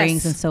 the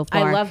rings and so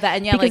forth. I love that.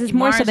 And because like it's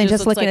more Mars so than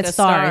just looking at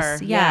stars.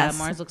 Star. Yes. Yeah.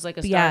 Mars looks like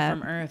a star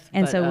from Earth.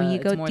 And so when you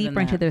go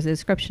deeper into the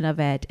description of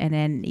it, and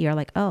then you're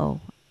like,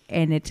 oh,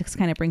 and it just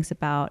kind of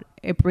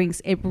it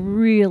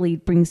really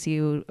brings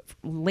you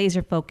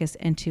laser focus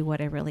into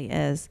what it really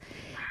is.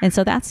 And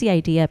so that's the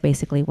idea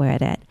basically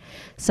with it.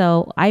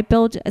 So I had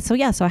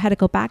to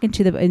go back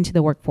into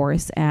the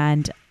workforce,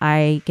 and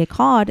I get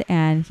called,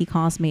 and he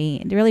calls me,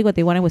 and really what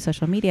they wanted was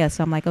social media.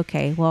 So I'm like,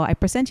 okay, well, I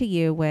presented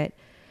you with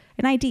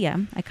an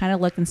idea. I kind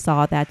of looked and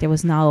saw that there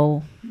was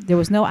no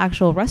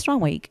actual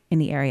restaurant week in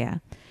the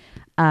area.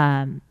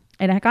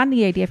 And I got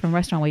the idea from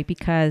Restaurant Week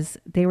because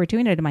they were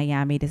doing it in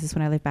Miami. This is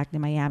when I lived back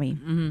in Miami.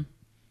 Mm-hmm.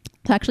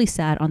 So I actually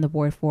sat on the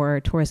board for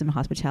tourism and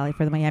hospitality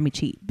for the Miami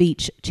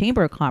Beach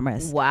Chamber of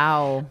Commerce.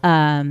 Wow.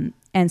 And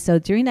so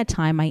during that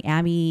time,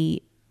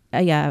 Miami,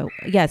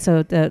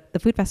 so the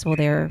food festival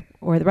there,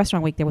 or the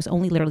Restaurant Week, there was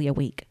only literally a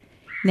week.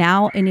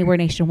 Now, anywhere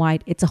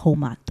nationwide, it's a whole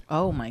month.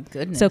 Oh my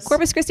goodness! So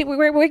Corpus Christi,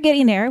 we're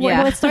getting there.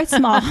 Yeah. Let's start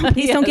small.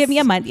 Please don't give me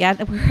a month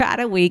yet. We're at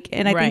a week,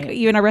 and I think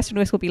even our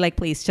restaurants will be like,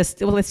 please,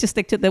 let's just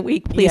stick to the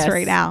week, please,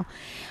 right now.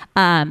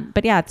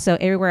 But yeah, so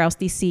everywhere else,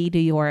 DC,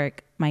 New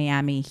York,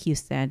 Miami,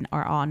 Houston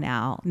are all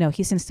now. No,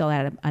 Houston's still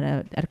at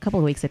a couple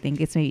of weeks. I think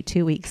it's maybe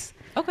 2 weeks.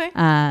 Okay.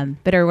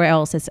 But everywhere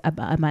else, it's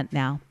a month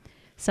now.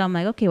 So I'm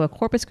like, okay, well,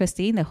 Corpus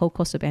Christi, the whole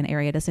Coastal Bend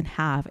area doesn't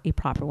have a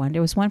proper one.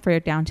 There was one for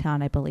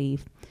downtown, I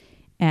believe.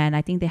 And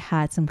I think they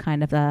had some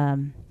kind of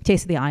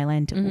Taste of the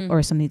Island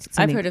or something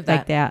I've heard of that.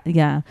 Like that.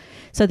 Yeah.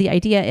 So the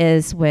idea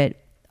is with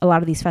a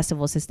lot of these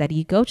festivals is that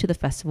you go to the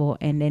festival,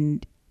 and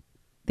then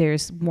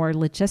there's more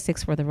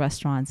logistics for the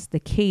restaurants, the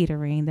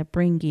catering, the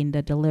bringing,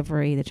 the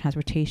delivery, the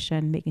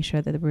transportation, making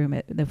sure that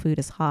the food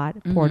is hot,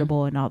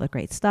 portable, and all the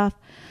great stuff.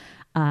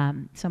 So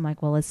I'm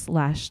like, well, let's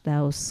slash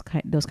those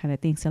kind of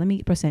things. So let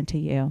me present to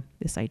you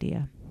this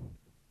idea.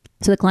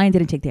 So the client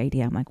didn't take the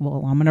idea. I'm like,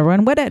 well, I'm going to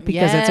run with it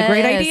because it's a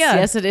great idea.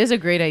 Yes, it is a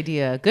great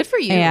idea. Good for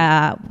you.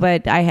 Yeah,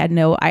 but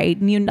I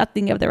knew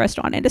nothing of the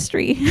restaurant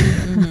industry.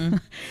 Mm-hmm.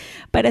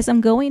 But as I'm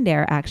going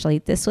there, actually,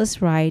 this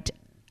was right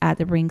at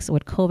the brinks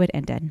when COVID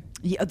ended.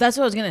 Yeah, that's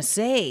what I was going to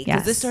say.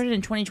 Because this started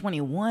in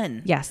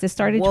 2021. Yes, this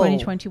started in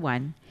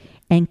 2021.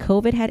 And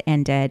COVID had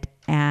ended,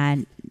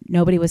 and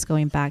nobody was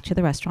going back to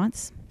the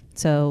restaurants.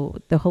 So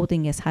the whole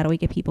thing is, how do we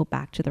get people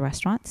back to the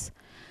restaurants?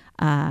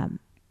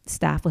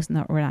 Staff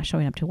were not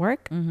showing up to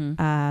work.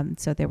 Mm-hmm.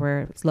 So they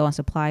were low on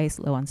supplies,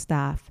 low on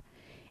staff.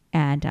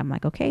 And I'm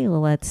like, okay,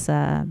 well, let's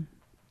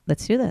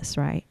do this,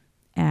 right?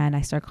 And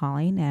I start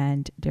calling,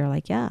 and they're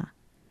like, yeah.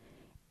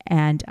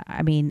 And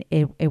I mean,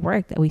 it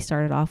worked. We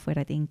started off with,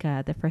 I think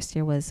the first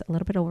year was a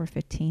little bit over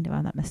 15, if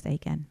I'm not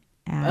mistaken.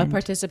 And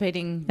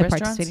participating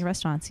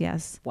restaurants?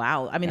 Yes.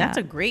 Wow. I mean, that's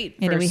a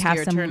great first we have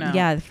year some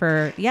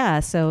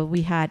turnout. So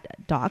we had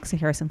Docs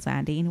at Harrison's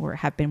Landing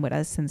have been with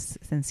us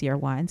since year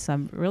one. So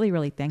I'm really,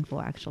 really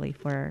thankful actually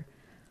for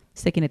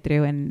sticking it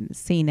through and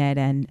seeing it.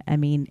 And I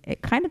mean,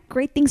 it kind of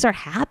great things are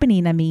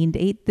happening. I mean,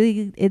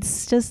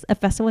 it's just a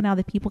festival now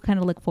that people kind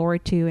of look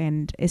forward to,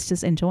 and it's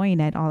just enjoying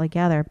it all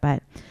together.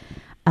 But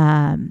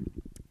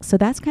so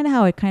that's kind of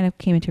how it kind of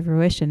came into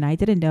fruition. I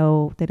didn't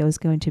know that it was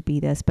going to be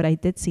this, but I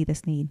did see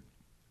this need.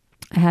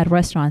 I had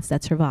restaurants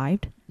that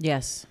survived.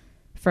 Yes.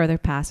 Further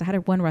past, I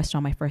had one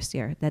restaurant my first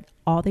year that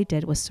all they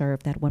did was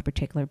serve that one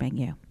particular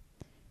menu.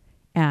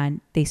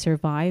 And they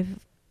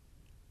survived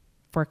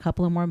for a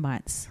couple of more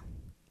months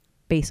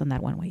based on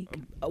that 1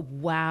 week.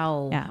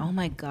 Wow. Yeah. Oh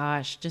my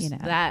gosh. Just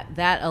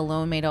that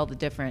alone made all the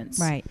difference.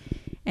 Right.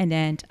 And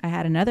then I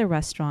had another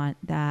restaurant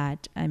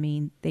that, I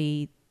mean,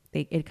 they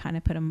it kind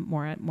of put them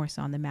more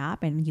so on the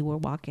map. And you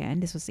would walk in.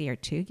 This was year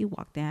 2. You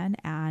walked in,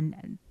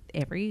 and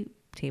every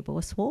table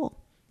was full.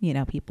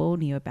 People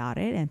knew about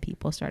it, and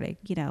people started,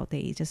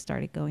 they just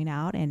started going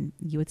out, and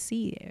you would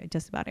see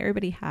just about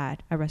everybody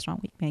had a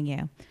restaurant week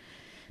menu.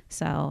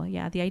 So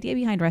yeah, the idea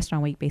behind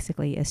Restaurant Week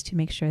basically is to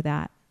make sure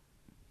that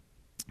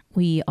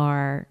the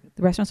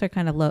restaurants are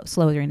kind of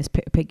slow during this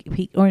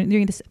peak, or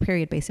during this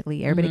period.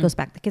 Basically, everybody goes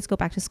back. The kids go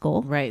back to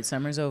school. Right,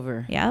 summer's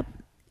over. Yep,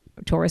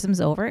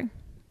 tourism's over.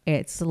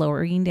 It's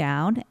slowing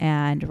down,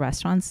 and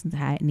restaurants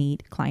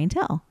need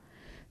clientele.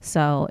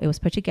 So it was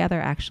put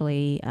together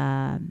actually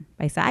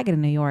by Saget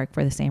in New York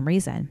for the same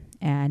reason,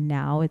 and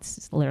now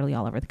it's literally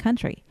all over the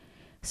country.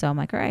 So I'm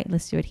like, all right,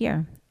 let's do it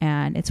here,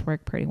 and it's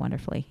worked pretty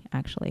wonderfully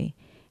actually.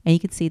 And you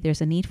can see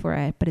there's a need for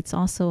it, but it's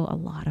also a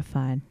lot of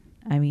fun.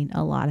 I mean,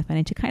 a lot of fun.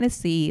 And to kind of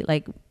see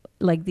like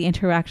the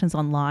interactions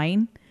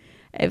online,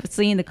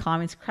 seeing the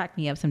comments crack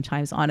me up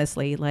sometimes,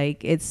 honestly.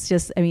 Like, it's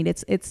just, I mean,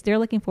 it's they're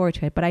looking forward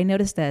to it. But I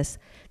noticed this,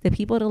 the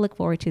people to look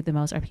forward to the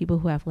most are people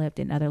who have lived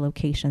in other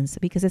locations,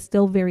 because it's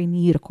still very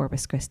new to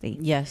Corpus Christi.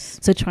 Yes.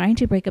 So trying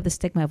to break up the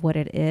stigma of what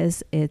it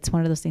is, it's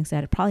one of those things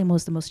that probably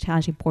the most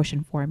challenging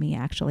portion for me,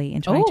 actually,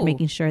 in trying to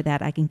making sure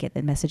that I can get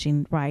the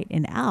messaging right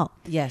and out.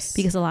 Yes.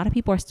 Because a lot of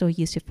people are still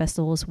used to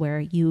festivals where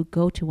you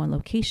go to one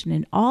location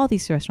and all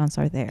these restaurants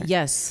are there.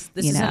 Yes.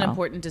 This is an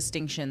important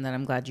distinction that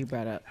I'm glad you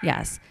brought up.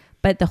 Yes.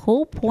 But the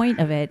whole point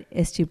of it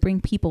is to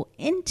bring people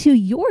into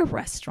your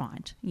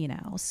restaurant,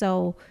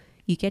 So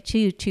you get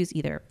to choose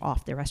either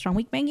off the Restaurant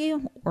Week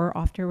menu or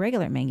off the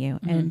regular menu.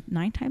 Mm-hmm. And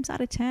 9 times out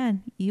of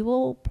 10, you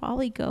will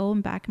probably go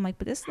back and like,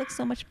 but this looks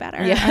so much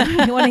better.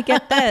 Yeah. You want to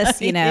get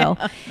this,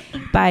 Yeah.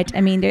 But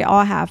I mean, they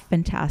all have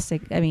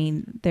fantastic, I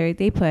mean,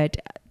 they put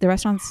the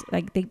restaurants,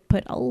 like they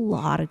put a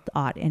lot of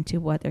thought into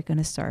what they're going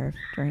to serve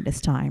during this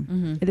time.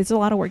 Mm-hmm. There's a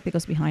lot of work that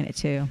goes behind it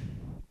too.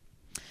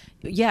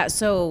 Yeah.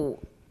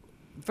 So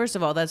first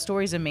of all, that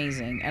story's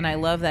amazing. And I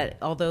love that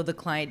although the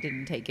client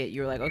didn't take it,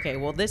 you're like, okay,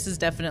 well, this is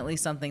definitely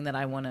something that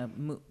I want to,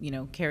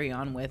 carry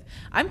on with.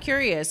 I'm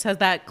curious, has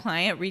that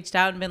client reached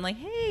out and been like,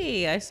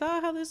 hey, I saw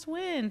how this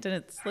went and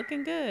it's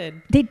looking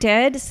good? They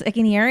did,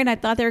 second year, and I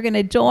thought they were going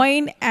to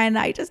join, and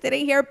I just didn't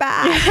hear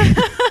back.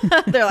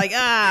 They're like,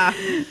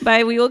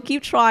 But we will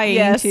keep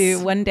trying to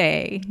one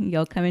day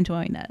you'll come and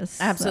join us.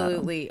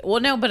 Absolutely. So.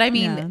 Well, no, but I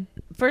mean,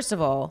 first of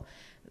all,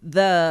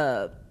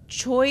 the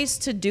choice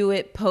to do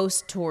it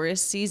post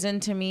tourist season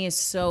to me is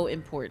so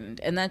important,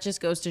 and that just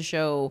goes to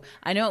show,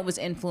 I know it was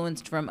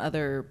influenced from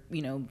other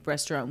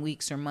restaurant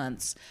weeks or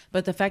months,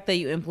 but the fact that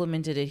you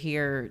implemented it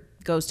here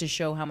goes to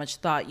show how much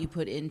thought you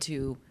put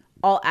into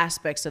all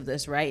aspects of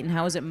this, right? And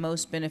how is it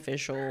most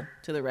beneficial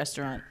to the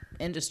restaurant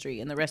industry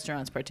and the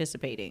restaurants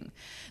participating?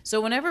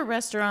 So whenever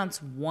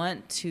restaurants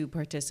want to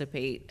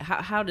participate,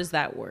 how does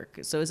that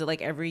work? So is it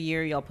like every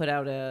year y'all put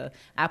out a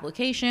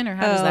application, or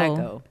how does that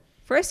go?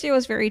 First year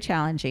was very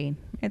challenging.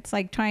 It's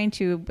like trying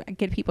to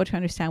get people to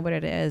understand what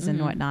it is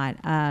and whatnot.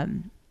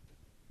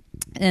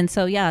 And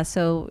so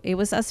it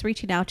was us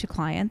reaching out to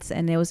clients,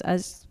 and it was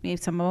us.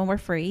 Some of them were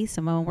free,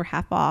 some of them were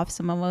half off,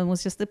 some of them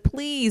was just the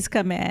please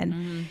come in.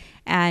 Mm-hmm.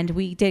 And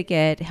we did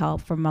get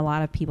help from a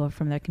lot of people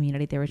from their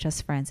community. They were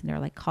just friends, and they were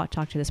like,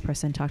 talk to this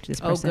person, talk to this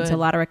person. So a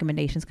lot of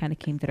recommendations kind of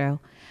came through.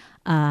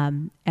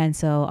 And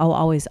so I'll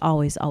always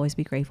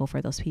be grateful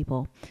for those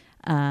people.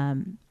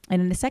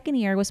 And in the second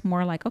year was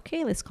more like,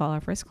 okay, let's call our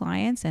first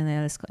clients, and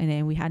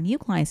then we had new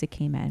clients that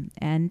came in.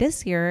 And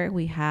this year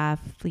we have,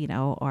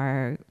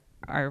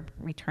 our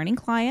returning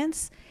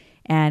clients,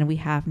 and we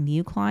have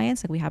new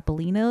clients. Like we have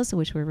Bellino's,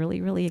 which we're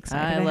really, really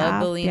excited about. I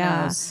love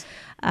Bellino's.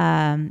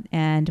 Yeah.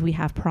 And we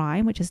have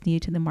Prime, which is new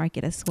to the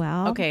market as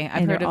well. Okay,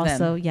 I've heard of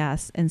them.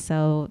 Yes, and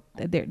so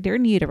they're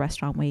new to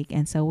Restaurant Week,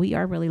 and so we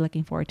are really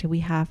looking forward to. We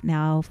have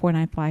now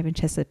 495 in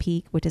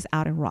Chesapeake, which is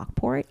out in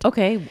Rockport.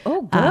 Okay.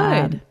 Oh,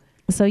 good.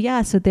 So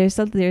there's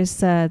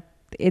it's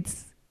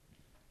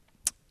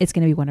going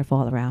to be wonderful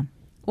all around.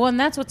 Well, and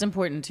that's what's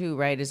important too,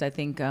 right? Is I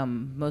think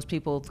most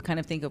people kind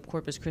of think of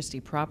Corpus Christi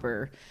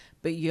proper,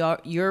 but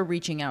you're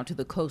reaching out to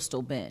the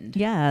coastal bend.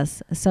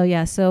 Yes.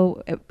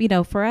 So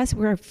for us,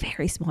 we're a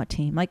very small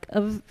team. Like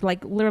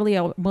literally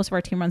most of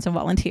our team runs on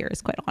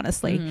volunteers, quite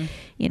honestly.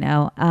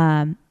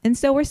 Mm-hmm. And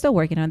so we're still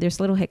working on. There's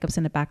little hiccups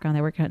in the background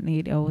that we're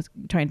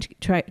trying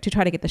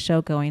to get the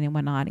show going and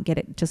whatnot, and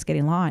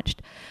getting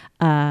launched.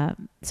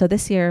 So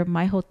this year,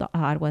 my whole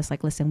thought was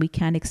like, listen, we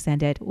can't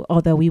extend it,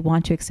 although we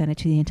want to extend it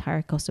to the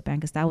entire coastal band,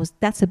 because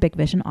that's a big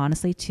vision,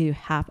 honestly, to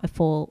have a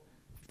full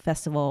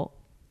festival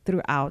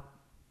throughout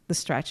the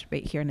stretch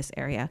right here in this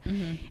area.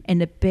 Mm-hmm.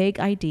 And the big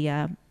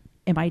idea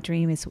and my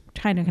dream is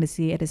trying to kind of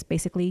see it is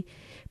basically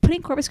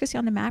putting Corpus Christi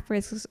on the map for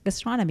its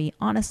gastronomy,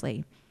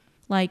 honestly.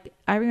 Like,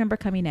 I remember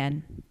coming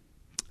in,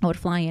 I would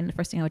fly in, the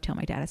first thing I would tell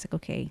my dad, I was like,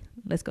 okay,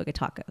 let's go get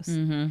tacos.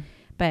 Mm-hmm.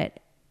 But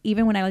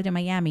even when I lived in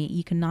Miami,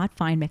 you could not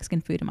find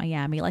Mexican food in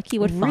Miami like you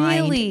would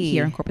find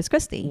here in Corpus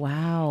Christi.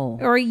 Wow.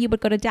 Or you would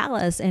go to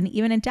Dallas, and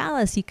even in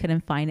Dallas, you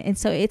couldn't find it. And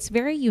so it's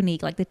very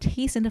unique. Like, the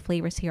taste and the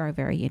flavors here are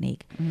very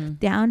unique,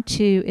 down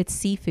to its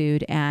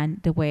seafood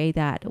and the way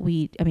that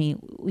we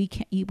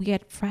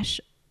get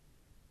fresh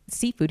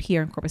seafood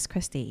here in Corpus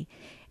Christi.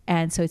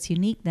 And so its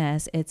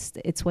uniqueness,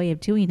 its way of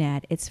doing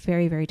it, it's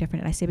very, very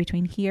different. And I say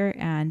between here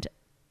and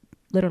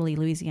literally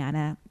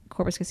Louisiana,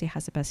 Corpus Christi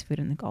has the best food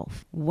in the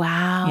Gulf.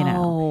 Wow. You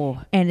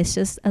know, and it's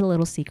just a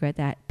little secret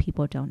that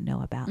people don't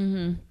know about.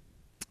 Mm-hmm.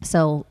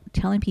 So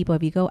telling people,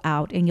 if you go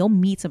out and you'll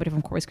meet somebody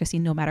from Corpus Christi,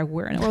 no matter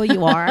where in the world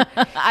you are,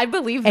 I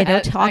believe that, and they'll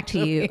talk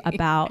to you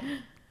about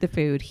the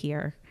food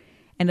here,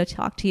 and they'll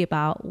talk to you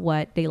about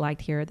what they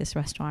liked here at this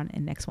restaurant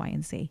in X, Y,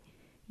 and Z.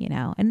 You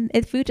know, and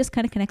food just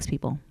kind of connects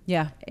people.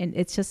 Yeah. And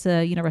it's just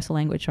a universal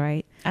language,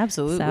 right?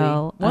 Absolutely.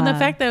 So, well, the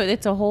fact that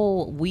it's a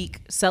whole week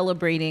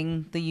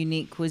celebrating the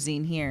unique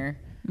cuisine here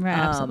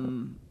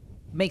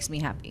makes me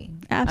happy.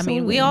 Absolutely. I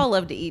mean, we all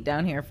love to eat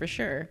down here for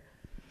sure.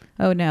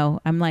 Oh no,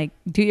 I'm like,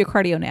 do your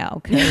cardio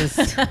now because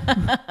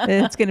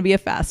it's going to be a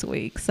fast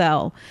week.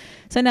 So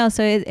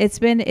it's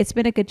been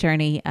a good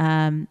journey,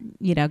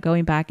 you know,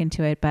 going back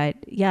into it. But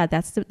yeah,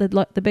 that's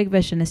the big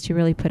vision is to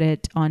really put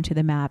it onto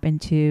the map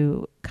and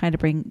to kind of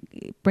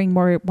bring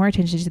more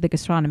attention to the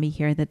gastronomy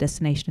here in the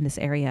destination in this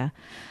area.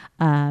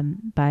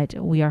 But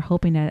we are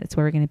hoping that it's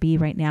where we're going to be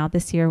right now.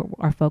 This year,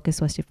 our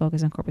focus was to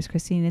focus on Corpus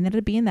Christi, and it ended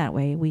up being that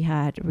way. We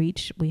had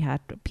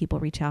people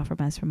reach out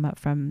from us from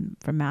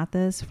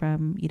Mathis,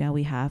 you know,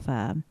 we have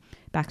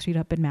Backstreet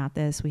up in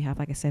Mathis. We have,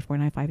 like I said,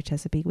 495 at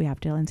Chesapeake. We have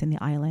Dylan's in the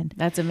island.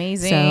 That's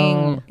amazing.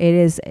 So it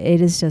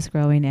is just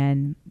growing,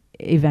 and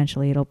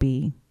eventually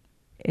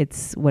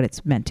it's what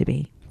it's meant to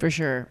be. For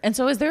sure. And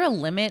so is there a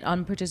limit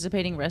on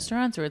participating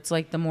restaurants, or it's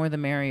like the more the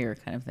merrier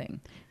kind of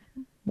thing?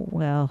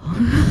 Well,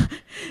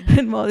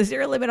 is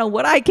there a limit on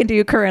what I can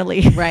do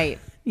currently? Right.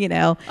 You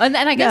know, and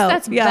I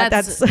guess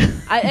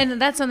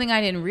that's something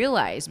I didn't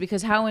realize,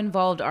 because how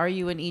involved are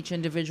you in each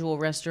individual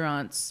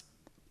restaurant's?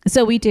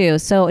 So we do.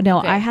 So no,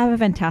 okay. I have a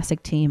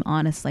fantastic team,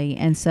 honestly.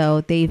 And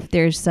so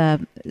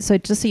so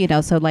just so you know,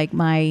 so like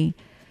my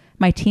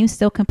team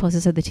still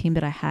composes of the team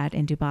that I had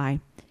in Dubai,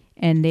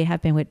 and they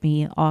have been with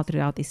me all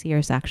throughout these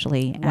years,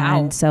 actually. Wow.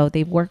 And so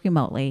they work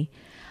remotely.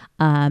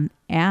 And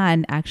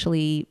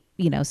actually,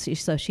 you know, she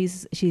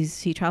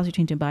travels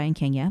between Dubai and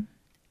Kenya.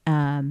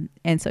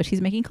 And so she's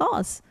making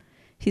calls.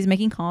 She's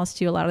making calls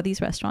to a lot of these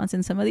restaurants,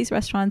 and some of these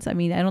restaurants, I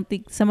mean, I don't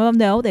think some of them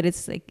know that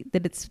it's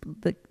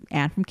the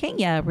Anne from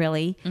Kenya,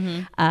 really.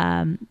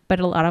 Mm-hmm.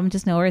 But a lot of them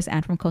just know her as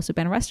Anne from Coastal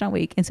Bend Restaurant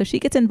Week. And so she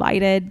gets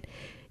invited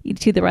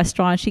to the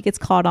restaurant, she gets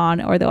called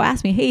on, or they'll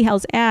ask me, hey,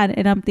 how's Anne?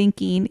 And I'm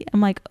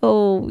like,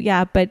 oh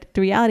yeah. But the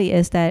reality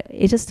is that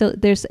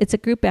it's a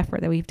group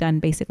effort that we've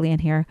done basically in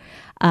here.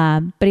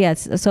 But yeah,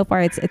 so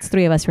far it's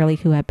three of us really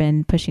who have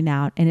been pushing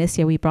out. And this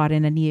year we brought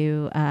in a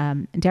new,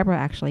 Deborah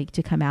actually,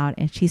 to come out,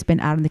 and she's been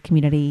out in the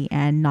community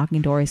and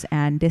knocking doors.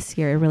 And this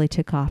year it really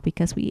took off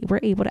because we were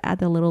able to add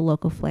the little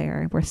local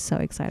flair. We're so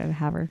excited to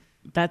have her.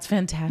 That's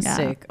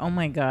fantastic. Yeah. Oh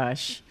my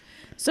gosh.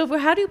 So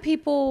how do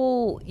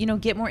people, you know,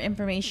 get more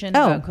information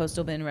about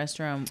Coastal Bend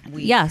Restaurant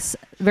Week? Yes,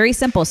 very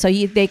simple. So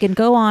they can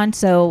go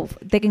onto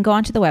the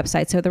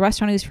website. So the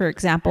restaurateurs, for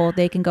example,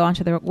 they can go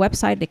onto the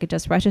website. They could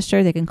just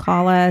register. They can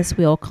call us.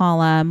 We'll call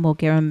them. We'll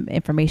give them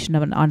information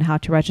on how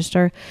to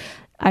register.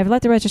 I've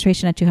left the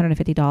registration at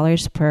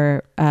 $250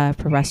 per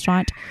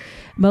restaurant.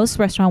 Most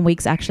restaurant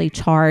weeks actually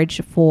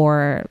charge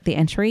for the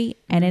entry,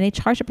 and then they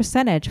charge a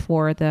percentage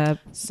for the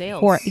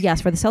sales. For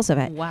the sales of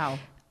it. Wow.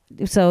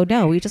 So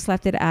no, we just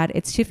left it at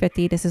it's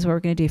 $250. This is what we're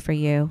going to do for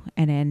you,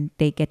 and then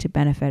they get to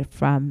benefit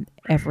from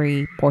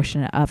every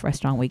portion of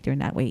Restaurant Week during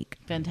that week.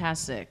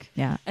 Fantastic.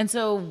 Yeah. And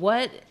so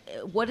what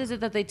is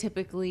it that they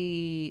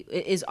typically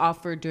is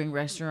offered during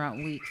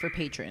Restaurant Week for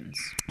patrons?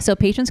 So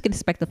patrons can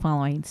expect the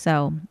following.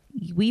 So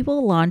we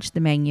will launch the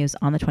menus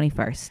on the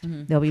 21st.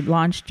 Mm-hmm. They'll be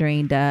launched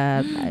during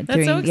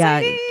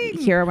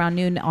here around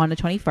noon on the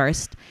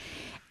 21st.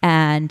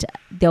 And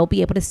they'll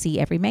be able to see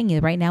every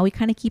menu. Right now, we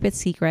kind of keep it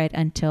secret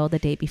until the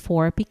day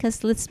before,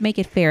 because let's make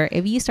it fair.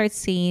 If you start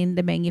seeing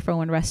the menu for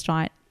one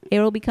restaurant,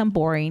 it will become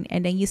boring.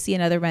 And then you see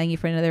another menu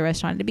for another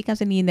restaurant. It becomes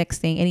a new next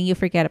thing, and then you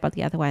forget about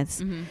the other ones.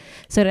 Mm-hmm.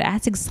 So that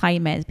adds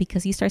excitement,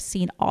 because you start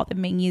seeing all the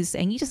menus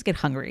and you just get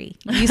hungry.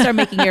 You start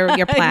making your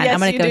plan. Yes, I'm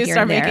going to go here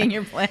and there. Start making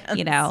your plans.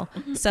 You know.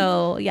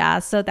 So yeah.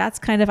 So that's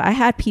kind of. I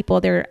had people.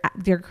 They're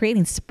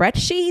creating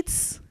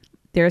spreadsheets.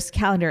 There's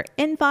calendar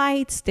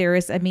invites.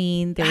 There's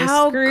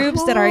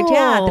groups that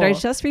are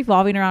just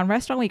revolving around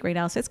Restaurant Week right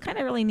now. So it's kind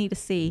of really neat to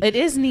see. It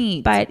is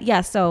neat. But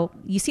yeah, so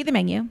you see the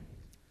menu.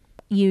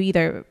 You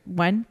either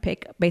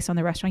pick based on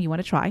the restaurant you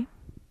want to try.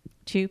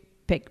 2,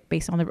 pick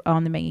based on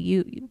the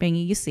menu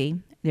you see.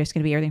 There's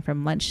going to be everything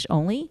from lunch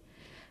only,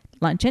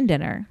 lunch and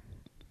dinner,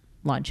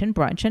 lunch and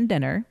brunch and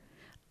dinner,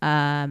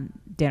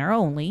 dinner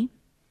only.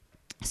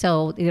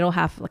 So it'll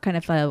have kind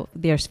of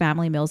there's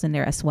family meals in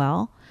there as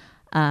well.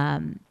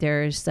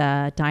 There's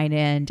dine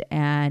in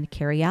and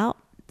carry out.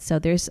 So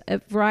there's a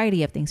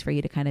variety of things for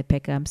you to kind of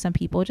pick. Some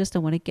people just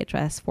don't want to get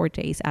dressed 4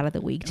 days out of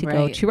the week to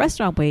go to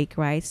Restaurant Week,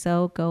 right?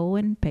 So go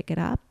and pick it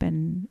up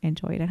and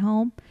enjoy it at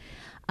home.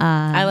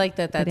 I like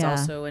that. That's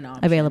also an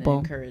option available,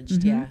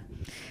 encouraged. Mm-hmm.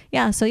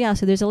 Yeah. So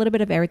there's a little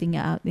bit of everything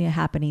out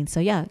happening.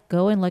 So yeah,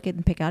 go and look at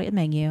and pick out your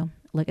menu.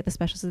 Look at the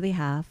specials that they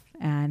have,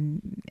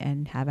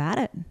 and have at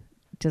it.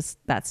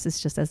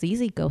 It's just as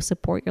easy. Go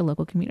support your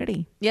local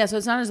community. Yeah, so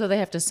it's not as though they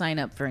have to sign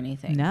up for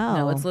anything.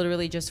 No, it's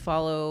literally just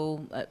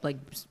follow,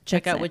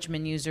 check out which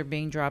menus are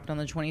being dropped on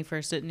the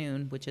 21st at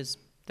noon, which is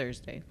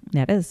Thursday.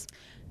 That is.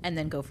 And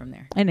then go from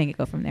there.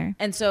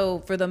 And so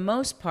for the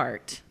most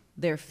part,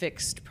 they're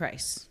fixed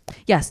price.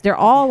 Yes, they're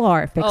all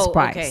are fixed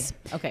price.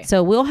 Okay.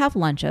 So we'll have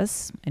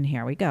lunches, and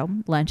here we go.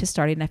 Lunch is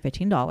starting at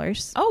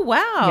 $15. Oh,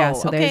 wow. Yeah,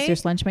 so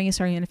there's lunch menu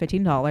starting at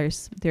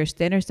 $15. There's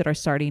dinners that are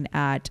starting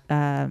at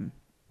 $25,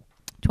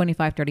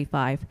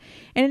 $35,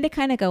 and they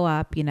kind of go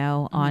up,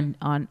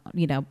 on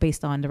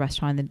based on the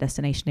restaurant and the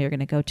destination you're going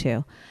to go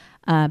to.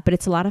 But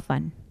it's a lot of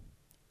fun.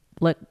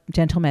 Look,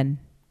 gentlemen,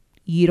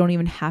 you don't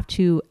even have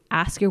to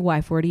ask your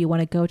wife, where do you want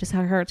to go? Just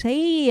have her say,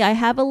 hey, I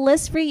have a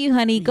list for you,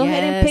 honey. Go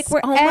ahead and pick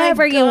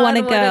wherever you want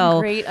to go. What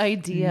a great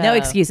idea. No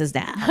excuses,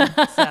 Dad.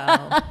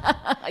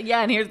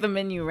 Yeah, and here's the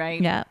menu,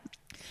 right? Yeah.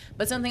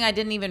 But something I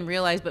didn't even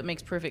realize, but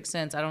makes perfect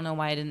sense. I don't know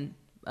why I didn't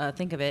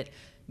think of it.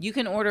 You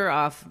can order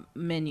off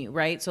menu,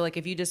 right? So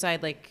if you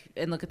decide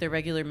and look at the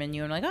regular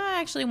menu and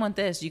I actually want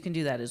this, you can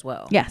do that as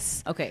well.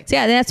 Yes. Okay. So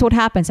yeah, that's what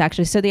happens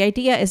actually. So the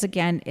idea is,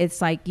 again,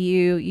 it's like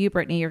you,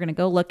 Brittany, you're going to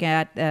go look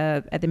at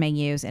the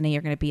menus, and then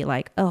you're going to be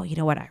like, oh, you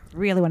know what? I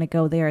really want to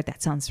go there.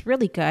 That sounds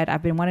really good.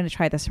 I've been wanting to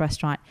try this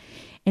restaurant.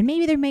 And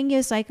maybe their menu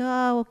is like,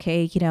 oh,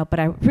 okay, but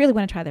I really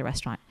want to try the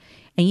restaurant.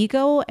 And you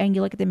go and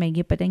you look at the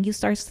menu, but then you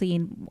start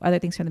seeing other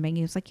things from the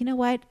menu. It's like, you know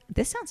what?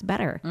 This sounds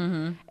better.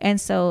 Mm-hmm.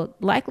 And so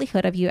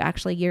likelihood of you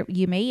actually,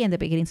 you may end up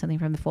getting something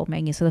from the full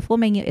menu. So the full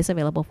menu is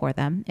available for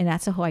them. And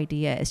that's the whole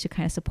idea, is to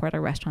kind of support our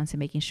restaurants and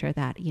making sure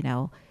that,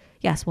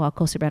 yes, while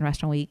Coastal Bend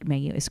Restaurant Week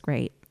menu is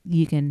great,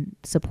 you can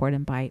support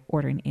them by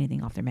ordering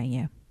anything off their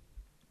menu.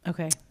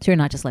 Okay. So you're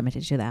not just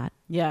limited to that.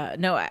 Yeah.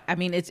 No, I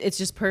mean, it's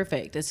just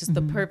perfect. It's just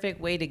the perfect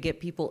way to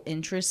get people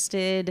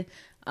interested,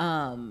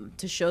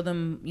 to show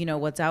them,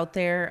 what's out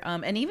there.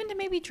 And even to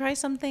maybe try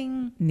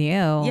something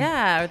new.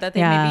 Yeah. Or that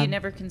they maybe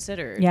never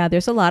considered. Yeah.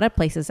 There's a lot of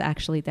places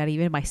actually that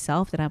even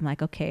myself that I'm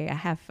like, okay,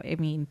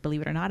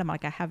 believe it or not, I'm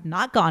like, I have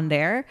not gone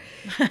there,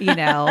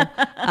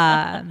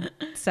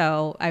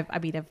 so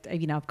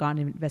I've gone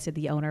and visited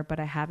the owner, but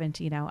I haven't,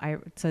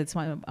 so it's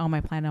on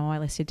my plan, on my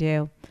list to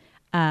do.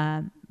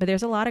 But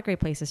there's a lot of great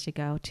places to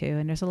go to,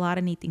 and there's a lot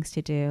of neat things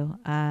to do.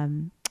 I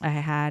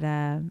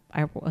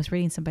was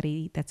reading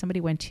somebody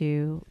went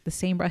to the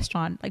same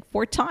restaurant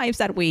 4 times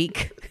that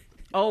week.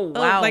 Oh,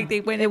 wow.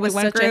 They went, it was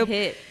one such group. A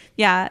hit.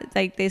 Yeah.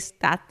 They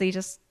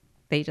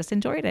just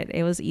enjoyed it.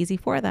 It was easy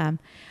for them.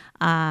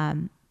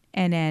 And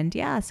then,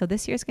 so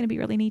this year is going to be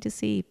really neat to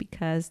see,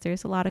 because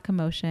there's a lot of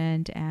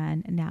commotion,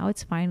 and now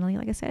it's finally,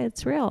 like I said,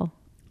 it's real.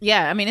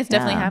 Yeah. I mean, it's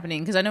definitely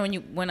happening. Cause I know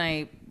when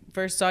I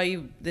first saw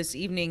you this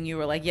evening, you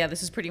were like, yeah,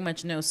 this is pretty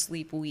much no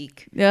sleep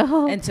week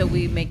until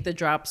we make the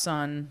drops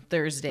on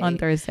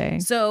Thursday.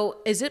 So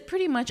is it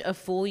pretty much a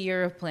full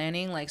year of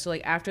planning? So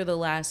after the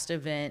last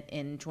event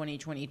in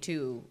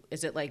 2022,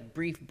 is it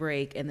brief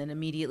break and then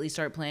immediately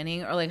start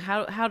planning? Or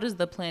how does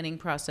the planning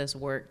process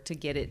work to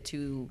get it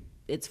to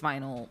its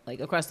final,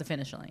 across the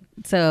finish line?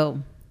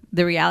 So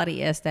the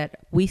reality is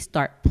that we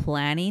start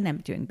planning,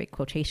 I'm doing big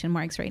quotation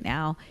marks right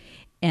now,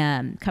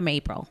 come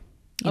April.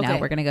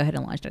 We're going to go ahead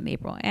and launch it in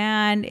April.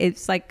 And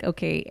it's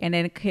okay. And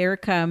then here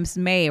comes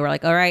May. We're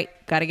like, all right,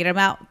 got to get them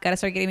out. Got to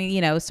start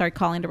getting, start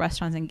calling the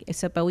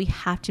restaurants. But we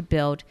have to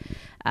build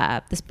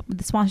the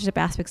sponsorship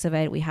aspects of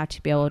it. We have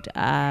to build,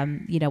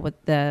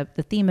 what the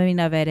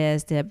theming of it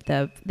is.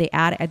 The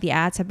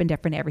ads have been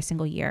different every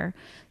single year.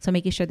 So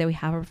making sure that we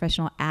have a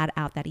professional ad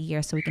out that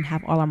year, so we can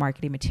have all our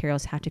marketing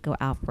materials have to go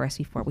out first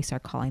before we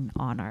start calling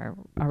on our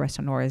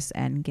restaurateurs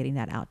and getting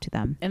that out to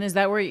them. And is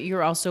that where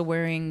you're also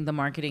wearing the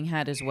marketing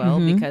hat as well,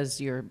 because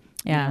you're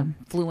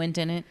fluent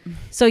in it?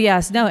 So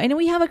yes, no, and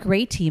we have a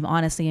great team.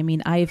 Honestly, I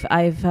mean, I've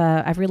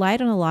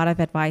relied on a lot of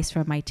advice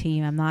from my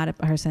team. I'm not a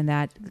person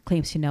that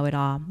claims to know it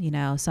all,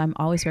 so I'm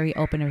always very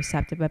open and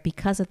receptive. But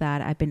because of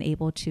that, I've been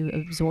able to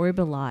absorb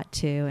a lot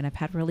too, and I've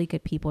had really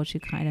good people to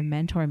kind of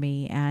mentor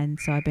me, and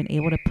so I've been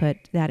able to put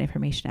that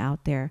information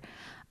out there.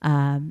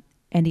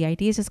 And the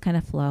ideas just kind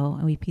of flow,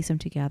 and we piece them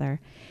together.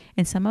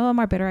 And some of them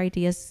are better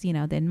ideas,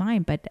 than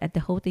mine. But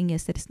the whole thing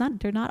is that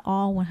they're not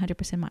all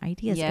 100% my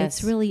ideas. Yes.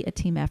 It's really a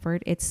team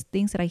effort. It's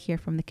things that I hear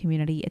from the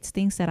community. It's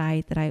things that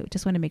I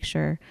just want to make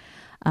sure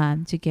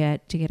to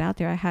get out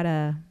there. I had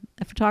a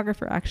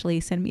photographer actually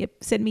send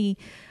me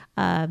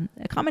a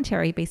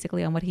commentary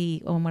basically on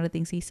one of the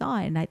things he saw,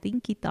 and I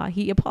think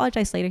he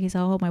apologized later. He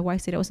said, "Oh, my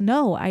wife said it was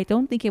no. I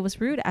don't think it was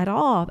rude at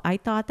all. I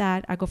thought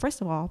that." I go,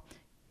 "First of all,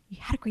 you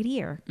had a great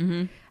ear."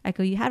 Mm-hmm. I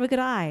go, "You have a good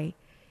eye."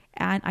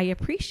 And I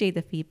appreciate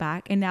the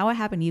feedback. And now I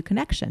have a new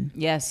connection.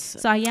 Yes.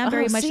 So I am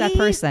very much that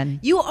person.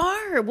 You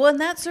are. Well, and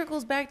that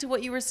circles back to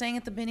what you were saying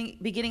at the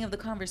beginning of the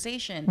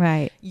conversation.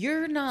 Right.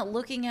 You're not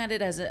looking at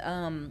it as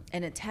an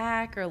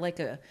attack or like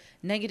a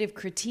negative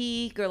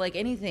critique or like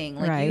anything.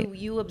 Like right.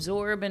 you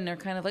absorb and are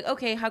kind of like,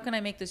 okay, how can I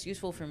make this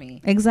useful for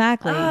me?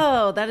 Exactly.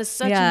 Oh, that is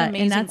such an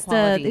amazing and that's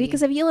quality.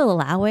 Because if you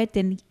allow it,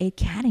 then it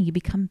can, and you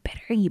become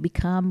bitter, and you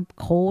become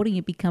cold, and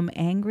you become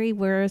angry.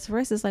 Whereas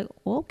first it's like,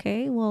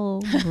 okay,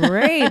 well,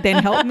 great,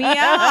 then help me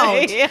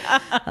out. Yeah.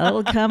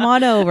 Oh, come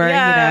on over.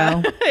 Yeah.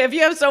 You know, if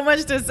you have so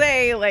much to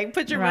say, like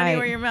put your money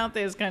where your mouth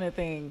is, kind of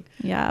thing.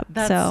 Yeah.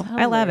 That's so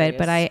hilarious. I love it,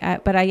 but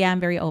I am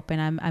very open.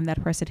 I'm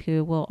that person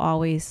who will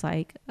always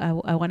like, I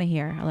want to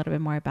hear a little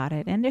bit more about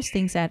it. And there's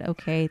things that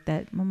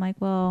that I'm like,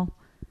 well,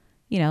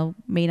 you know,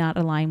 may not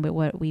align with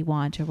what we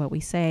want or what we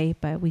say,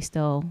 but we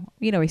still,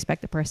 you know,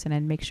 respect the person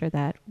and make sure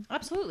that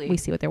absolutely we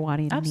see what they're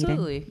wanting.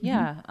 Absolutely. And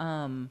yeah.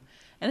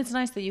 And it's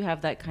nice that you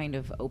have that kind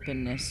of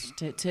openness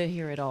to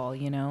hear it all,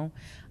 you know?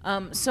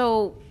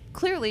 So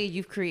clearly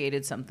you've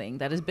created something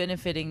that is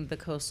benefiting the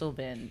Coastal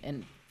Bend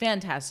in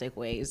fantastic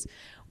ways.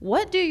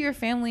 What do your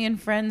family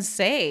and friends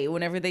say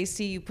whenever they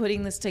see you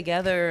putting this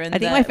together? And I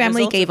think my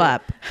family gave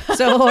up.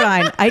 So hold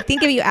on. I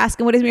think if you ask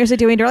them, what is Mirza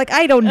doing? They're like,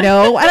 I don't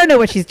know. I don't know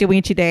what she's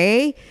doing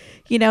today.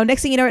 You know,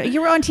 next thing you know, you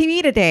were on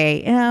TV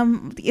today.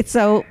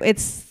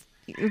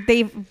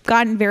 They've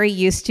gotten very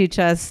used to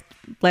just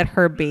let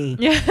her be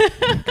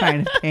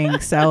kind of thing.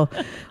 So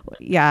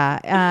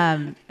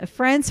yeah,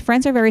 friends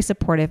are very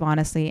supportive,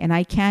 honestly. And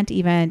I can't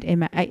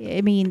even,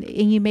 I mean,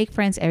 and you make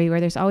friends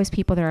everywhere. There's always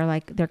people that are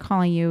like, they're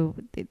calling you,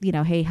 you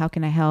know, hey, how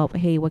can I help?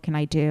 Hey, what can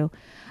I do?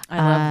 I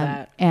love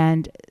that.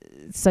 And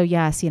so,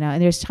 yes, you know,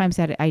 and there's times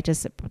that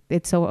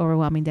it's so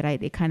overwhelming that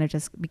it kind of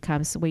just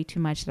becomes way too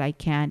much that I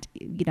can't,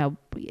 you know,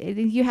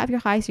 you have your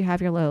highs, you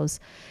have your lows,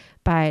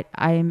 but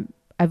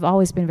I've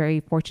always been very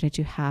fortunate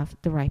to have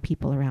the right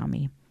people around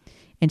me.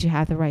 And to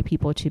have the right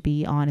people to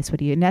be honest with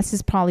you. And that's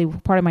just probably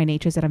part of my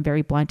nature is that I'm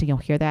very blunt, and you'll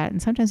hear that.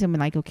 And sometimes I'm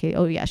like, okay,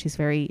 oh yeah, she's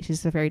very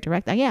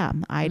direct. I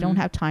am. I don't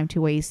have time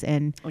to waste.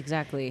 And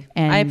exactly.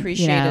 And, I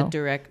appreciate you know, a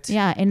direct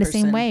Yeah. In the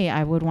person. same way,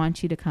 I would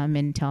want you to come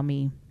and tell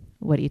me,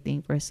 what do you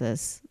think,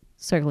 versus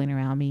circling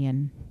around me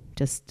and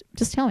just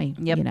tell me,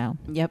 you know?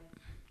 Yep.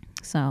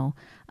 So,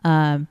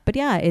 but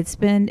yeah, it's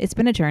been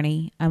a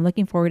journey. I'm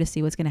looking forward to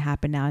see what's going to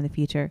happen now in the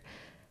future,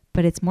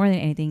 but it's more than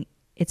anything,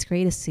 it's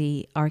great to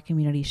see our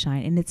community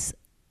shine. And it's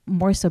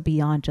more so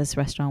beyond just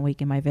Restaurant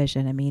Week in my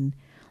vision. I mean,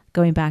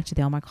 going back to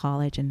Del Mar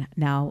College and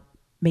now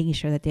making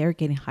sure that they're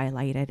getting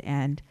highlighted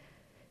and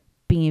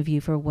being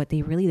viewed for what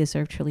they really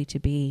deserve truly to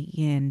be.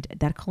 And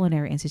that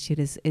Culinary Institute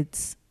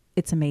it's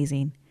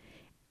amazing.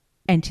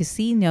 And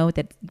to know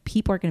that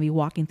people are going to be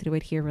walking through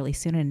it here really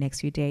soon in the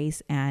next few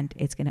days, and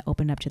it's going to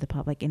open up to the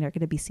public, and they're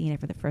going to be seeing it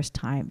for the first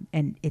time.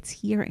 And it's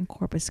here in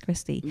Corpus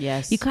Christi.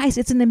 Yes. You guys,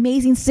 it's an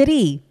amazing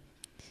city.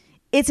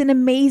 It's an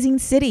amazing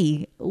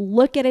city.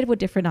 Look at it with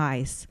different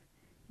eyes.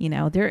 You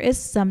know, there is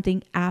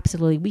something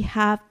absolutely. We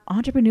have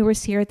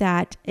entrepreneurs here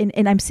that,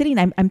 and I'm thinking,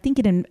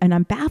 and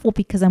I'm baffled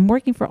because I'm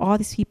working for all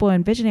these people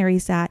and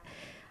visionaries that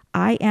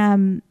I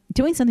am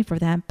doing something for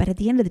them. But at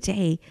the end of the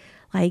day,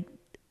 like,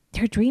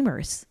 they're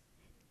dreamers.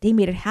 They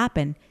made it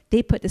happen.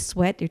 They put the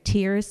sweat, their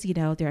tears, you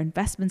know, their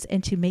investments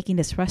into making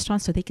this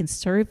restaurant so they can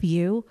serve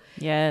you.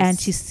 Yes. And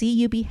to see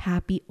you be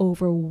happy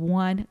over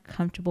one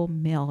comfortable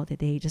meal that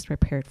they just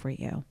prepared for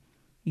you.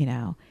 You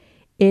know,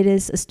 it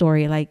is a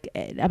story. Like,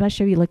 I'm not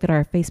sure if you looked at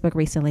our Facebook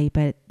recently,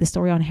 but the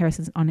story on the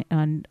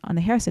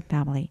Harrison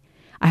family.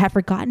 I had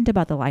forgotten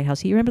about the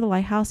lighthouse. You remember the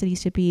lighthouse? It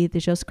used to be the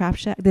Joe Scrap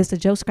Shack. There's the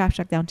Joe Scrap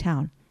Shack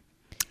downtown.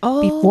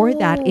 Oh, before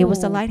that, it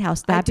was the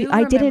lighthouse.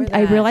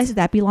 I realized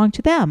that belonged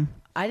to them.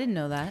 I didn't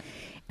know that.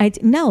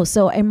 No.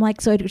 So I'm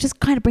like, so it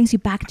just kind of brings you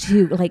back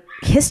to like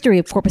history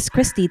of Corpus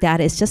Christi that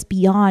is just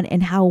beyond,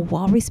 and how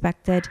well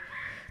respected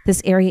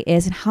this area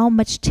is, and how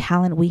much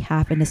talent we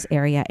have in this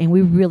area. And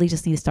we really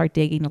just need to start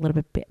digging a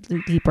little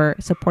bit deeper,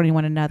 supporting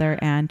one another,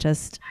 and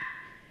just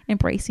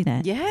embracing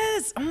it.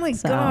 Yes. Oh my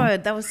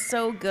God. That was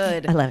so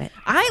good. I love it.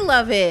 I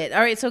love it.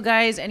 All right. So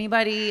guys,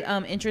 anybody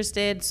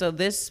interested? So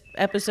this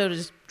episode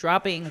is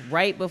dropping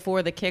right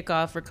before the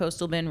kickoff for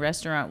Coastal Bend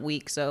Restaurant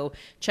Week. So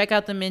check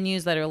out the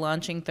menus that are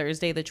launching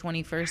Thursday, the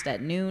 21st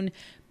at noon.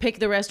 Pick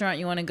the restaurant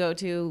you want to go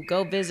to.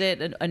 Go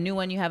visit a new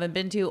one you haven't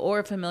been to, or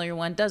a familiar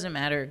one. Doesn't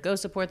matter. Go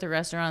support the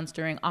restaurants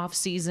during off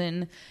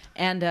season,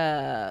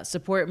 and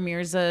support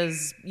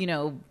Mirza's, you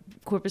know,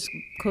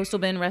 Coastal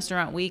Bend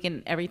Restaurant Week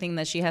and everything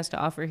that she has to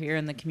offer here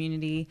in the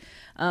community.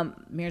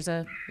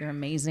 Mirza, you're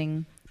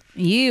amazing.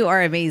 You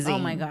are amazing. Oh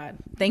my God.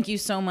 Thank you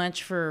so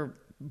much for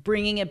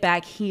bringing it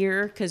back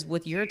here, because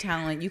with your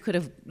talent, you could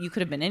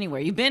have been anywhere.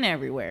 You've been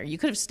everywhere. You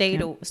could have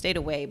stayed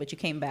away, but you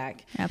came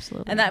back.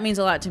 Absolutely. And that means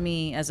a lot to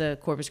me as a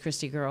Corpus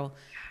Christi girl.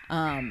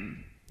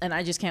 And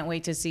I just can't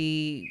wait to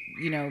see,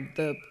 you know,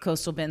 the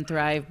Coastal Bend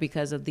thrive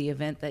because of the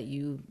event that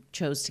you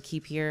chose to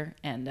keep here.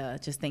 And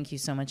just thank you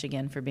so much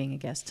again for being a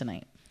guest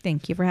tonight.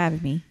 Thank you for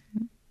having me.